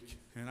coming week.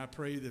 And I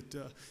pray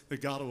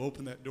that God will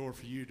open that door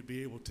for you to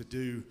be able to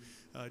do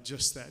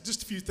just that.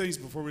 Just a few things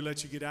before we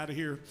let you get out of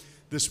here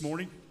this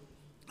morning.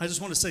 I just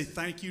want to say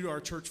thank you to our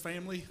church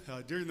family.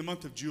 During the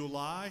month of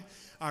July,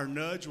 our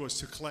nudge was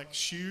to collect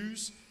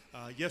shoes.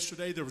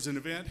 Yesterday, there was an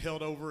event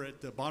held over at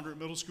the Bondurant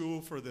Middle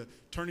School for the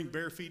Turning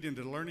Bare Feet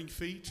into Learning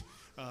Feet.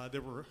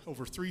 There were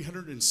over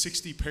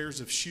 360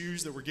 pairs of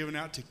shoes that were given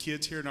out to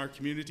kids here in our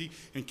community,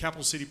 and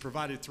Capital City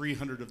provided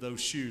 300 of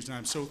those shoes. And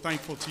I'm so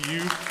thankful to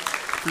you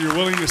for your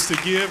willingness to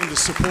give and to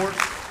support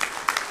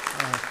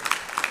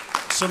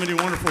so many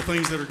wonderful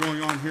things that are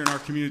going on here in our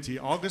community.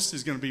 August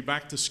is going to be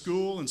back to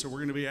school, and so we're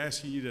going to be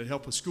asking you to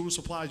help with school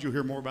supplies. You'll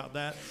hear more about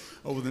that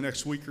over the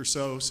next week or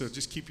so, so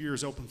just keep your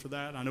ears open for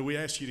that. I know we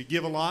asked you to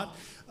give a lot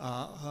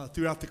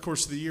throughout the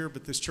course of the year,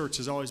 but this church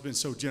has always been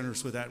so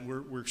generous with that, and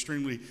we're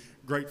extremely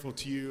grateful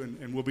to you,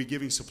 and we'll be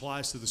giving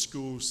supplies to the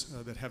schools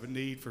that have a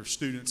need for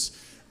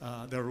students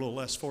that are a little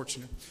less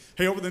fortunate.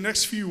 Hey, over the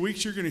next few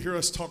weeks, you're going to hear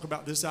us talk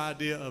about this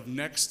idea of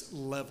next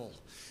level.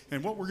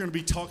 And what we're going to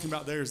be talking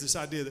about there is this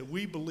idea that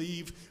we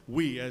believe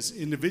we as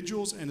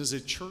individuals and as a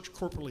church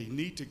corporately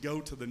need to go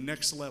to the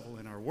next level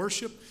in our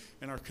worship,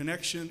 in our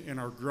connection, in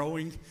our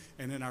growing,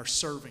 and in our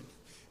serving.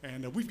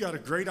 And we've got a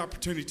great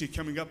opportunity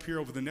coming up here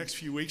over the next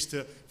few weeks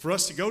for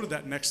us to go to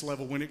that next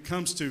level when it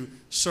comes to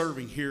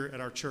serving here at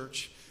our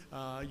church.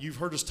 You've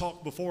heard us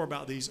talk before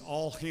about these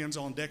all hands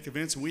on deck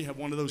events, and we have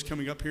one of those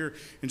coming up here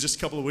in just a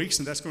couple of weeks,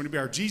 and that's going to be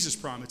our Jesus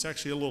Prom. It's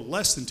actually a little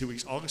less than 2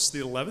 weeks, August the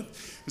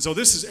 11th. And so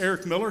this is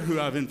Eric Miller, who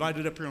I've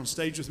invited up here on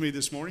stage with me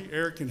this morning.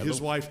 Eric and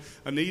his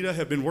wife Anita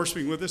have been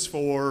worshiping with us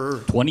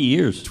for 20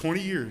 years. 20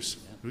 years.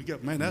 We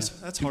got, man, that's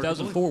hard to believe.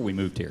 2004 we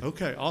moved here.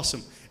 Okay,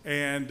 awesome.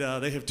 And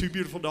they have two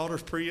beautiful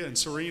daughters, Priya and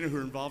Serena, who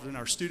are involved in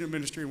our student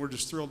ministry, and we're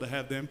just thrilled to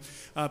have them.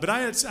 But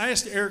I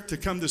asked Eric to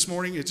come this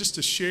morning just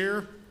to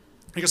share.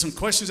 I got some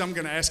questions I'm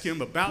going to ask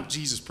him about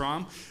Jesus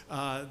Prom,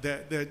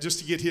 that just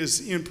to get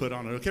his input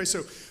on it. Okay,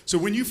 so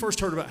when you first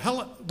heard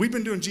about we've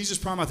been doing Jesus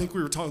Prom, I think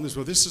we were talking this.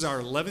 Well, this is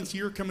our 11th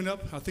year coming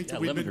up. I think that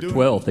we've been doing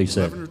 12. They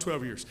said 11 or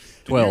 12 years.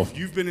 12.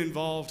 You've been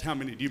involved. How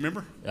many? Do you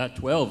remember?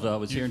 12. I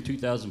was here in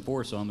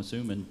 2004, so I'm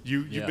assuming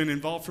you've been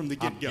involved from the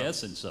get-go. I'm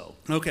guessing so.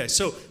 Okay,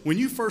 so when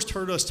you first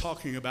heard us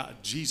talking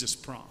about Jesus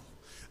Prom,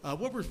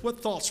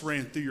 what thoughts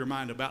ran through your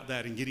mind about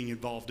that and getting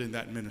involved in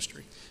that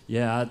ministry?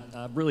 Yeah,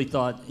 I really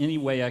thought any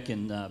way I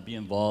can be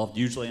involved.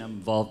 Usually I'm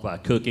involved by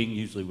cooking,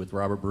 usually with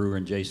Robert Brewer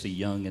and J.C.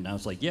 Young, and I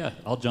was like, yeah,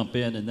 I'll jump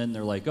in. And then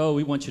they're like, oh,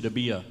 we want you to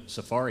be a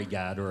safari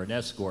guide or an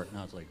escort. And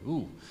I was like,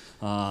 ooh,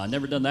 I've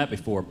never done that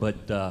before.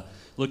 But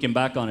looking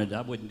back on it,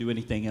 I wouldn't do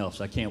anything else.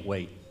 I can't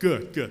wait.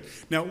 Good.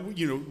 Now,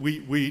 you know,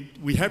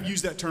 we have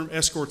used that term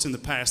escorts in the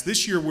past.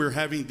 This year we're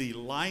having the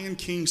Lion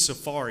King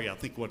Safari, I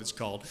think what it's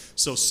called.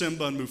 So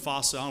Simba and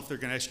Mufasa, I don't know if they're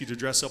going to ask you to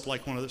dress up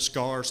like one of the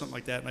Scar or something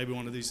like that, maybe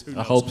one of these, who knows?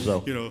 I hope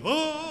so. You know,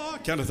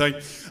 kind of thing.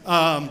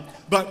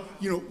 But,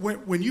 you know,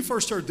 when you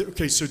first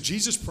started, so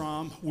Jesus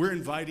Prom, we're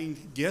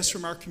inviting guests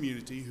from our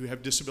community who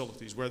have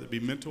disabilities, whether it be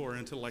mental or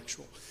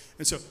intellectual.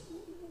 And so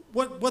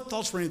what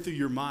thoughts ran through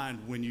your mind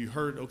when you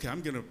heard, okay,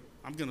 I'm going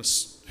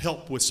to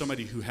help with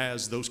somebody who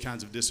has those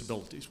kinds of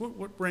disabilities?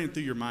 What ran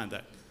through your mind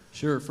that?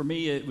 Sure. For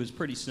me, it was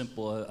pretty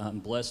simple. I'm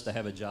blessed to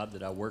have a job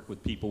that I work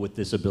with people with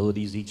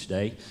disabilities each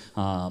day,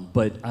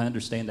 but I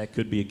understand that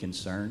could be a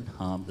concern.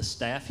 The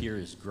staff here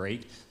is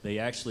great. They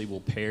actually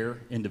will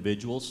pair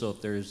individuals, so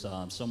if there's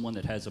someone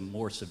that has a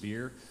more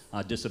severe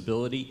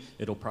disability,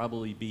 it'll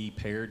probably be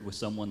paired with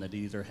someone that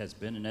either has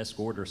been an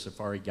escort or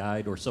safari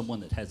guide or someone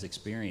that has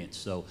experience.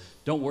 So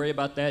don't worry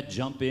about that.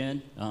 Jump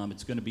in.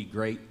 It's going to be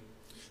great.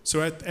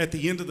 So at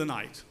the end of the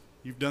night,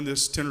 you've done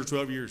this 10 or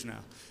 12 years now.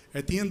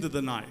 At the end of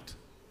the night,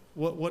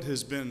 what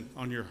has been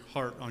on your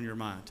heart, on your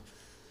mind?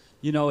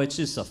 You know, it's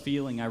just a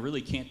feeling I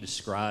really can't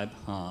describe.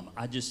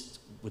 I just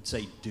would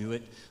say do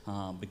it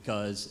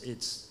because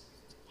it's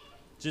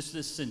just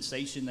this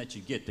sensation that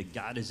you get that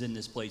God is in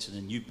this place, and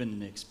then you've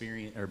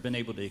been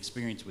able to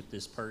experience with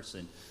this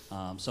person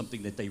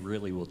something that they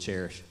really will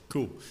cherish.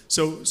 Cool.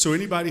 So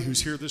anybody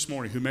who's here this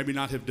morning who maybe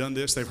not have done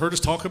this, they've heard us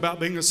talk about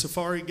being a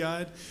safari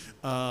guide.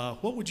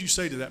 What would you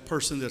say to that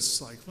person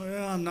that's like,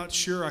 well, I'm not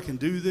sure I can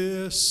do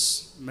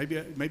this. Maybe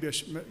I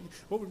should.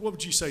 What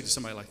would you say to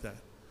somebody like that?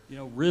 You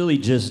know, really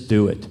just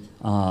do it.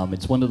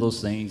 It's one of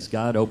those things,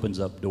 God opens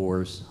up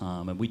doors,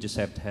 and we just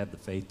have to have the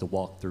faith to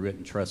walk through it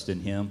and trust in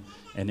Him.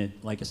 And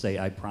like I say,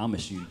 I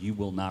promise you, you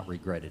will not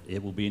regret it.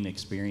 It will be an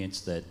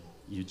experience that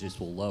you just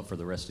will love for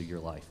the rest of your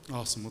life.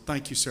 Awesome. Well,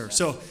 thank you, sir.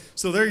 So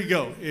there you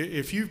go.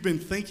 If you've been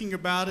thinking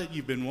about it,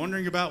 you've been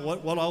wondering about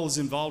what all is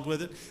involved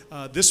with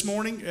it, this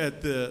morning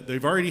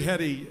they've already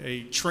had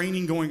a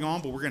training going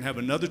on, but we're going to have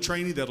another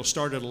training that'll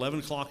start at 11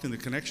 o'clock in the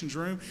Connections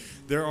Room.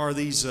 There are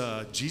these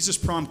Jesus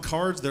Prom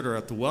cards that are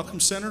at the Welcome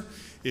Center.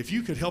 if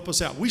you could help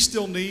us out. We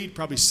still need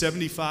probably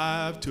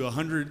 75 to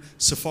 100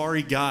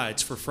 safari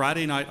guides for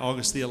Friday night,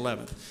 August the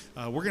 11th.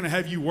 We're going to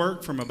have you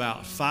work from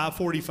about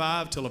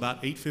 5:45 till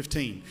about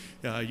 8:15.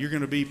 You're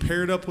going to be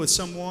paired up with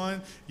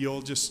someone.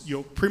 You'll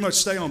pretty much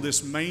stay on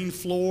this main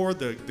floor.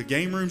 The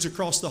game rooms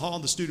across the hall,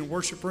 the student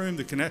worship room,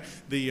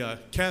 the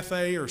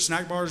cafe or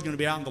snack bar is going to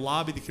be out in the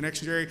lobby, the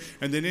connections area,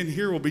 and then in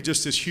here will be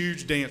just this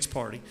huge dance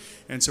party.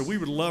 And so we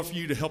would love for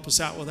you to help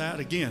us out with that.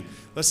 Again,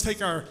 let's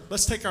take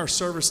our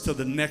service to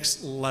the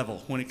next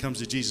level when it comes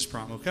to Jesus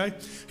Prom. Okay?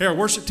 Hey, our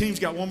worship team's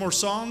got one more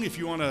song. If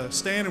you want to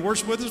stand and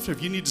worship with us,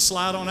 if you need to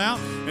slide on out,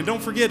 and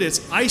don't forget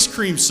it's Ice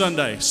Cream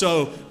Sunday.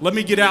 So let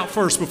me get out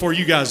first before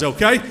you guys.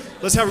 Okay?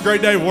 Let's have a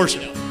great day of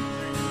worship.